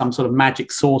either some sort of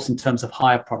magic source in terms of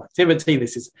higher productivity.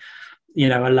 This is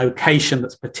a location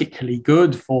that's particularly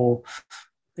good for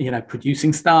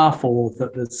producing stuff, or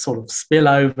that there's sort of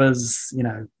spillovers,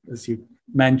 as you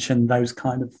mentioned, those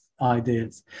kind of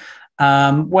ideas.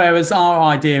 Whereas our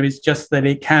idea is just that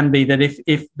it can be that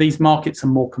if these markets are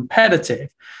more competitive,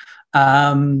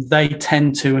 they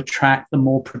tend to attract the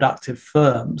more productive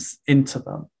firms into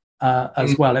them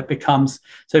as well. It becomes,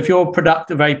 so if you're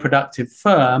a very productive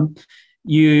firm,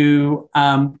 you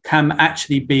can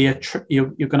actually be you're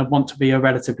going to want to be a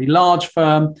relatively large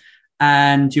firm,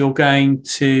 and you're going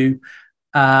to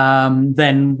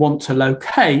then want to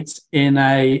locate in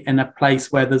a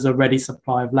place where there's a ready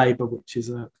supply of labor, which is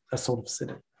a sort of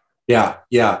city.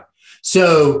 Yeah.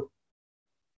 So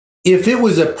if it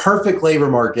was a perfect labor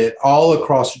market all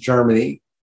across Germany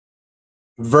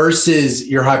versus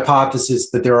your hypothesis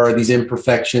that there are these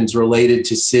imperfections related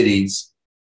to cities,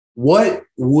 what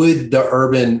would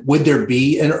there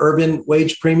be an urban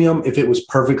wage premium if it was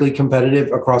perfectly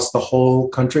competitive across the whole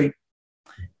country?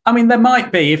 I mean, there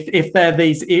might be if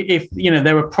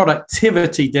there are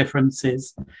productivity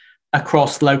differences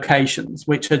across locations,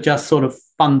 which are just sort of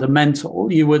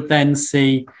fundamental. You would then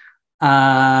see,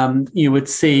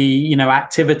 activity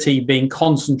being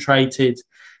concentrated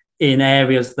in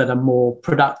areas that are more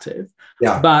productive.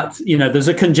 Yeah. But there's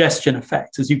a congestion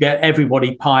effect as you get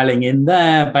everybody piling in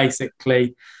there.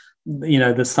 Basically,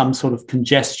 there's some sort of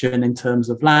congestion in terms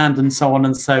of land and so on,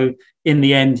 and so in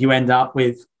the end, you end up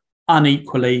with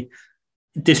unequally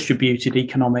distributed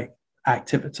economic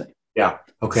activity. Yeah.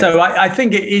 Okay. So I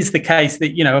think it is the case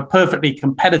that a perfectly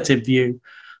competitive view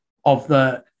of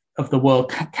the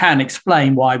world can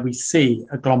explain why we see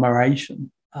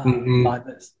agglomeration like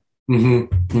this. Mm-hmm.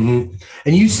 Mm-hmm.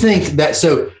 And you think that,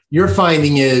 so your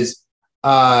finding is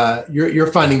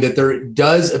you're finding that there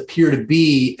does appear to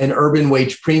be an urban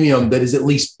wage premium that is at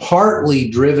least partly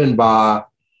driven by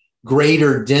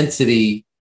greater density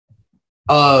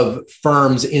of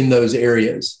firms in those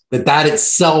areas, that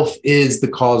itself is the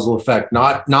causal effect,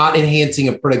 not enhancing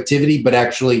of productivity, but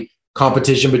actually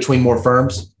competition between more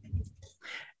firms?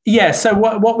 Yeah. So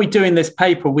what we do in this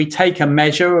paper, we take a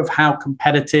measure of how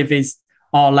competitive is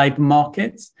our labor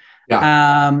markets.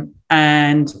 Yeah.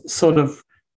 And sort of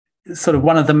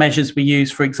one of the measures we use,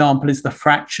 for example, is the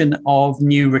fraction of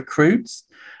new recruits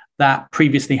that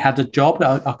previously had a job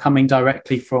are coming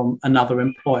directly from another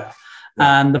employer.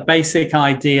 And the basic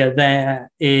idea there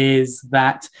is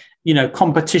that,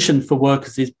 competition for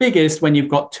workers is biggest when you've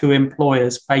got two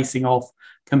employers facing off,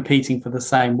 competing for the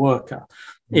same worker.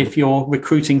 Mm-hmm. If you're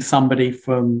recruiting somebody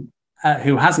from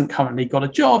who hasn't currently got a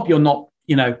job, you're not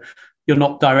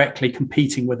directly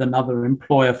competing with another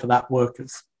employer for that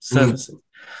worker's services.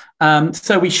 Mm-hmm.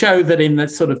 So we show that in the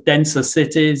sort of denser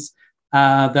cities,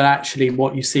 that actually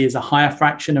what you see is a higher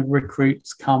fraction of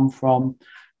recruits come from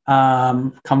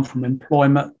come from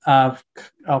employment, are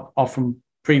from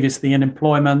previously in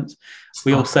employment.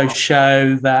 We also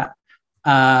show that,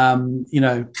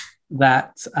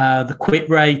 the quit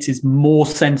rate is more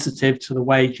sensitive to the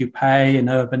wage you pay in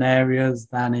urban areas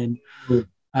than in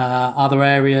other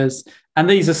areas. And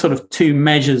these are sort of two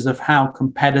measures of how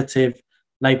competitive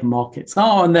labour markets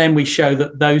are. And then we show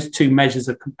that those two measures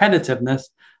of competitiveness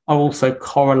are also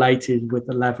correlated with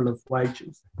the level of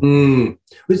wages.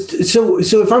 So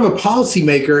if I'm a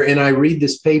policymaker and I read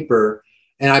this paper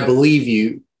and I believe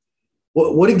you,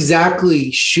 what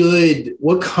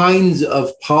kinds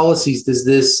of policies does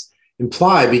this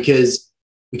imply? Because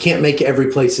we can't make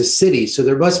every place a city. So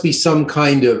there must be some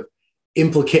kind of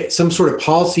some sort of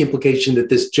policy implication that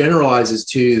this generalizes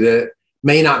to that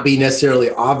may not be necessarily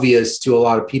obvious to a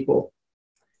lot of people.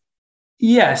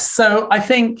 Yes. So I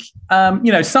think,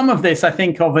 some of this I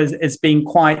think of as being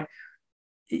quite,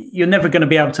 you're never going to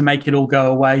be able to make it all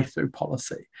go away through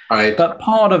policy. Right. But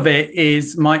part of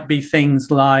it might be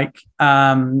things like,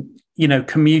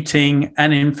 commuting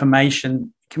and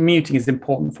information. Commuting is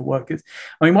important for workers.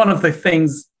 I mean, one of the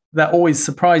things that always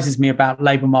surprises me about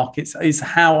labour markets is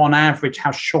how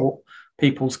short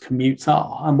people's commutes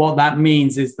are. And what that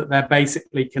means is that they're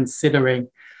basically considering,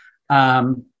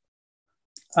 a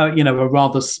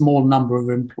rather small number of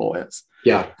employers.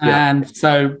 Yeah. And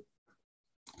so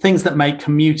things that make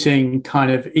commuting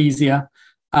kind of easier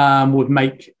would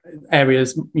make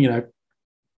areas, the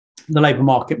labour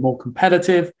market more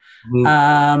competitive.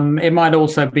 It might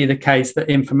also be the case that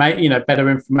better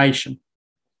information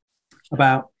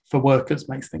for workers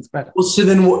makes things better. Well, so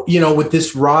then, with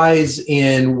this rise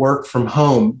in work from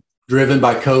home driven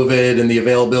by COVID and the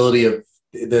availability of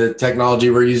the technology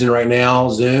we're using right now,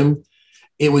 Zoom,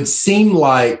 it would seem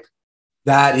like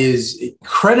that is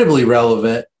incredibly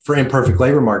relevant for imperfect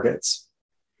labor markets,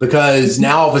 because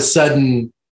now all of a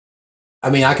sudden,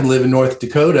 I can live in North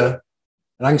Dakota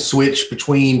and I can switch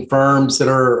between firms that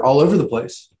are all over the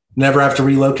place, never have to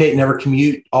relocate, never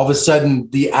commute. All of a sudden,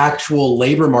 the actual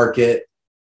labor market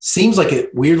seems like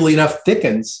it, weirdly enough,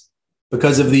 thickens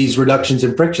because of these reductions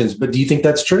in frictions. But do you think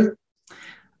that's true?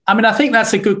 I think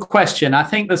that's a good question. I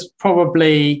think there's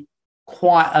probably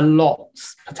quite a lot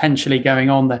potentially going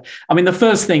on there. The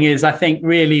first thing is, I think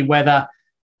really whether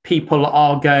people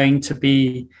are going to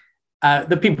be,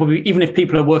 even if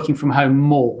people are working from home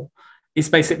more, it's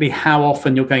basically how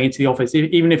often you're going into the office.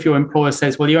 Even if your employer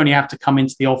says, well, you only have to come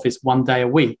into the office one day a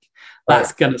week,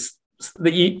 that's going to,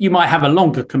 you might have a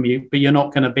longer commute, but you're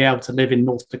not going to be able to live in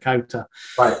North Dakota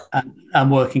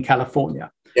and work in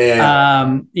California.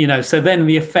 So then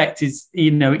the effect is,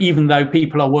 even though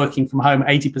people are working from home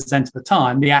 80% of the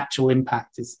time, the actual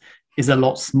impact is a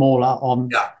lot smaller on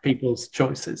people's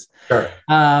choices. Sure.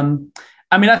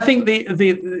 I think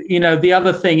the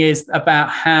other thing is about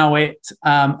how it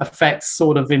affects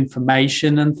sort of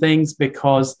information and things,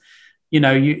 because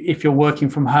if you're working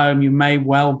from home, you may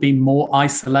well be more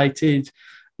isolated.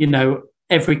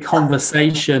 Every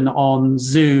conversation on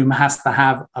Zoom has to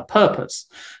have a purpose.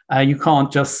 You can't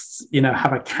just,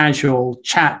 have a casual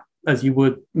chat as you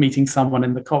would meeting someone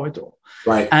in the corridor.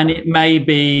 Right. And it may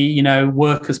be,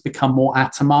 workers become more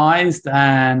atomized,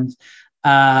 and,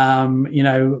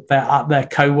 their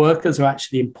co-workers are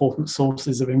actually important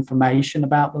sources of information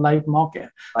about the labour market.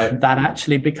 Right. And that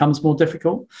actually becomes more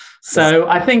difficult. So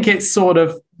I think it's sort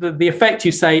of the effect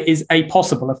you say is a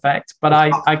possible effect, but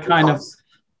I kind of,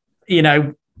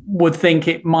 would think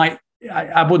it might,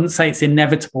 I wouldn't say it's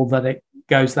inevitable that it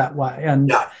goes that way.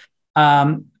 And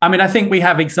I think we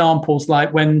have examples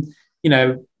like when,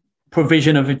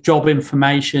 provision of job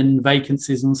information,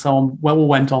 vacancies and so on, all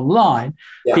went online.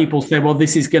 People say, well,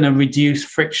 this is going to reduce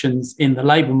frictions in the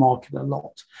labour market a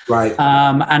lot. Right.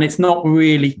 And it's not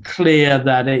really clear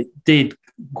that it did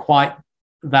quite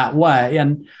that way.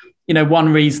 And,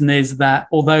 one reason is that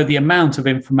although the amount of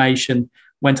information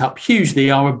went up hugely,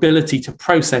 our ability to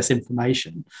process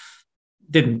information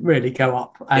didn't really go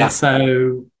up. And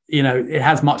so, it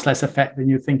has much less effect than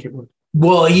you think it would.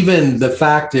 Well, even the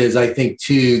fact is, I think,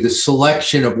 too, the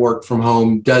selection of work from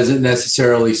home doesn't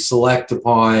necessarily select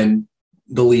upon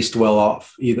the least well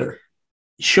off either.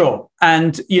 Sure.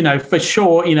 And, for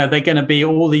sure, they're going to be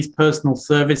all these personal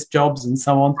service jobs and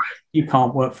so on. You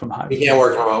can't work from home. You can't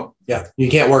work from home. Yeah. You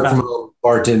can't work from home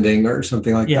bartending or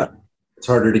something like that. It's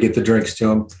harder to get the drinks to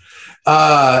them.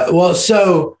 Let's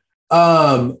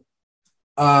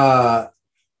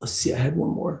see. I had one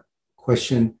more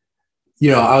question.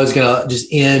 I was going to just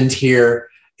end here.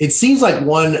 It seems like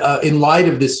in light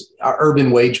of this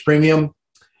urban wage premium,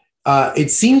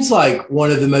 it seems like one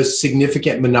of the most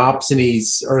significant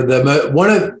monopsonies, or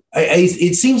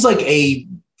it seems like a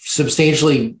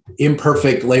substantially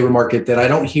imperfect labor market that I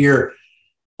don't hear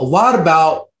a lot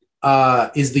about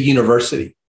is the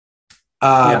university.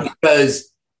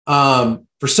 Because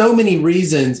for so many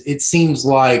reasons, it seems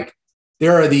like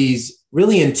there are these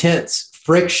really intense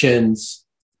frictions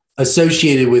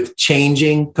associated with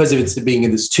changing because of it's being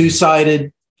in this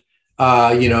two-sided,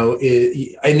 and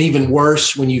even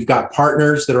worse when you've got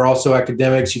partners that are also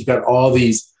academics. You've got all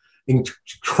these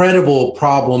incredible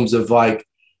problems of like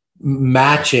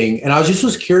matching. And I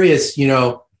was curious,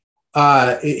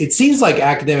 it seems like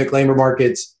academic labor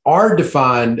markets are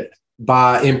defined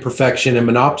by imperfection and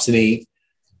monopsony,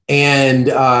 and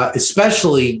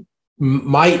especially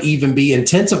might even be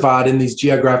intensified in these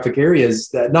geographic areas.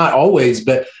 That not always,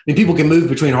 but I mean, people can move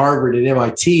between Harvard and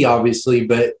MIT, obviously,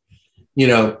 but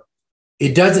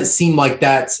it doesn't seem like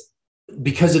that's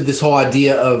because of this whole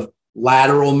idea of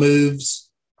lateral moves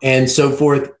and so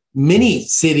forth. Many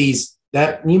cities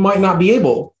that you might not be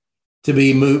able to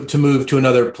move to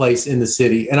another place in the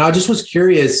city. And I just was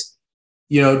curious,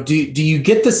 do you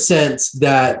get the sense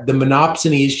that the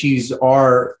monopsony issues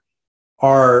are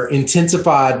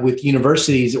intensified with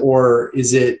universities, or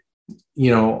is it,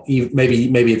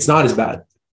 maybe it's not as bad?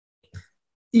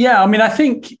 Yeah, I mean, I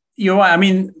think you're right. I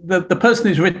mean, the person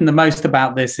who's written the most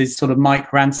about this is sort of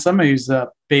Mike Ransom, who's at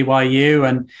BYU,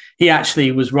 and he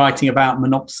actually was writing about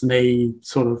monopsony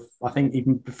sort of, I think,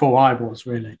 even before I was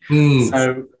really.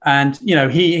 So, and,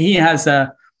 he has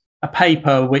a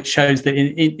paper which shows that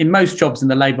in most jobs in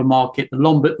the labor market,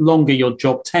 the longer your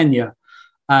job tenure,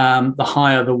 the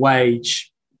higher the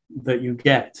wage that you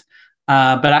get.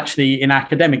 But actually in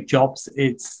academic jobs,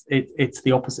 it's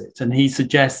the opposite. And he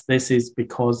suggests this is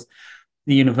because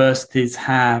the universities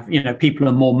have, people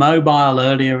are more mobile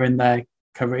earlier in their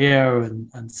career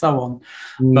and so on.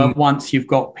 But once you've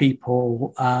got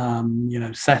people,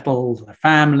 settled, their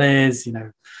families,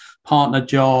 partner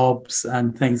jobs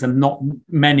and things, and not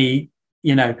many,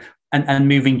 and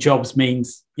moving jobs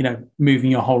means, moving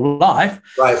your whole life,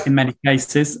 right? In many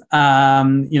cases,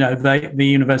 the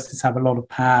universities have a lot of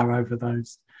power over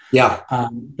those,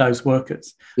 those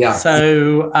workers. Yeah.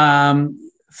 So I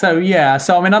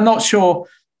mean, I'm not sure,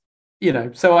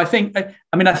 so I think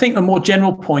the more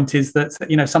general point is that,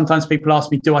 sometimes people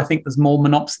ask me, do I think there's more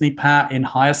monopsony power in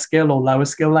higher skill or lower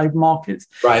skill labor markets?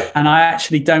 Right. And I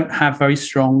actually don't have very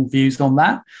strong views on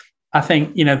that. I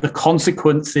think, the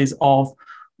consequences of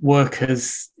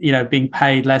workers, being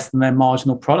paid less than their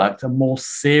marginal product are more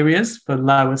serious for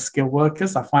lower skill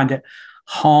workers. I find it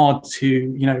hard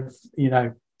to,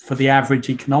 for the average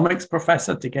economics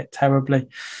professor to get terribly,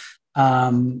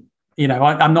 I'm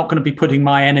not going to be putting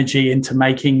my energy into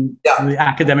making the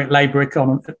academic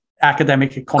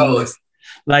economist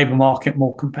labor market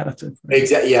more competitive.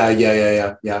 Exactly.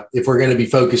 Yeah. If we're going to be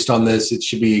focused on this, it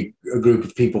should be a group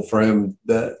of people for whom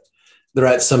they're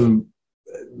at some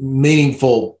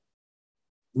meaningful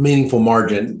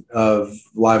margin of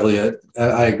livelihood.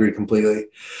 I agree completely.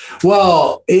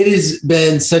 Well, it has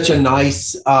been such a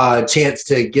nice chance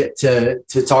to get to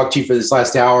talk to you for this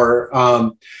last hour.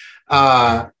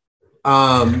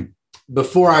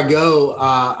 Before I go,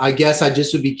 I guess I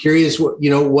just would be curious what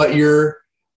you're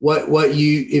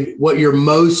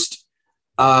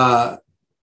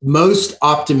most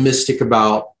optimistic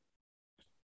about,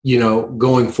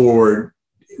 going forward,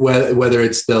 whether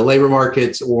it's the labor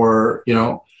markets or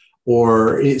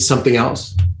something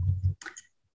else.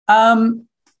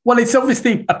 Well, it's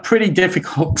obviously a pretty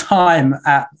difficult time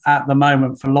at the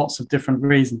moment for lots of different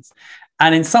reasons.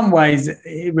 And in some ways,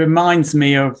 it reminds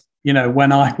me of,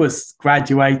 when I was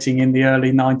graduating in the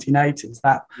early 1980s,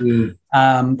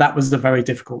 that was a very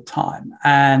difficult time.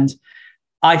 And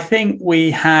I think we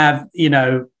have,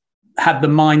 had the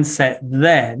mindset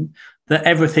then that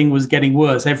everything was getting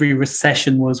worse. Every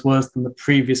recession was worse than the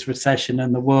previous recession,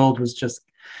 and the world was just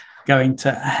going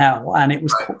to hell. And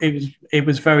it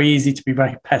was very easy to be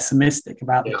very pessimistic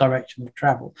about the direction of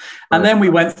travel. And then we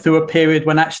went through a period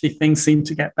when actually things seemed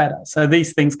to get better. So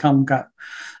these things come and go.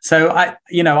 So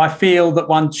I feel that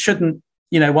one should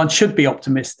be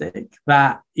optimistic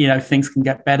that, things can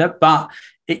get better, but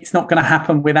it's not going to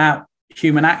happen without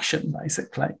human action,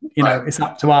 basically. It's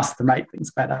up to us to make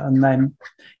things better. And then,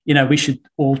 we should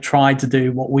all try to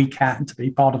do what we can to be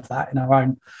part of that in our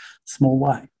own small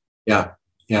way. Yeah.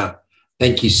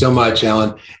 Thank you so much,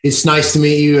 Alan. It's nice to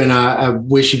meet you, and I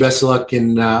wish you best of luck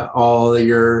in all that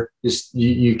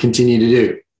you continue to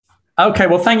do. Okay,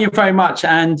 well, thank you very much.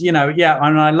 And,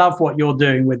 and I love what you're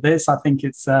doing with this. I think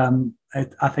it's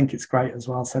great as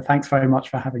well. So thanks very much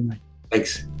for having me.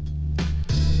 Thanks.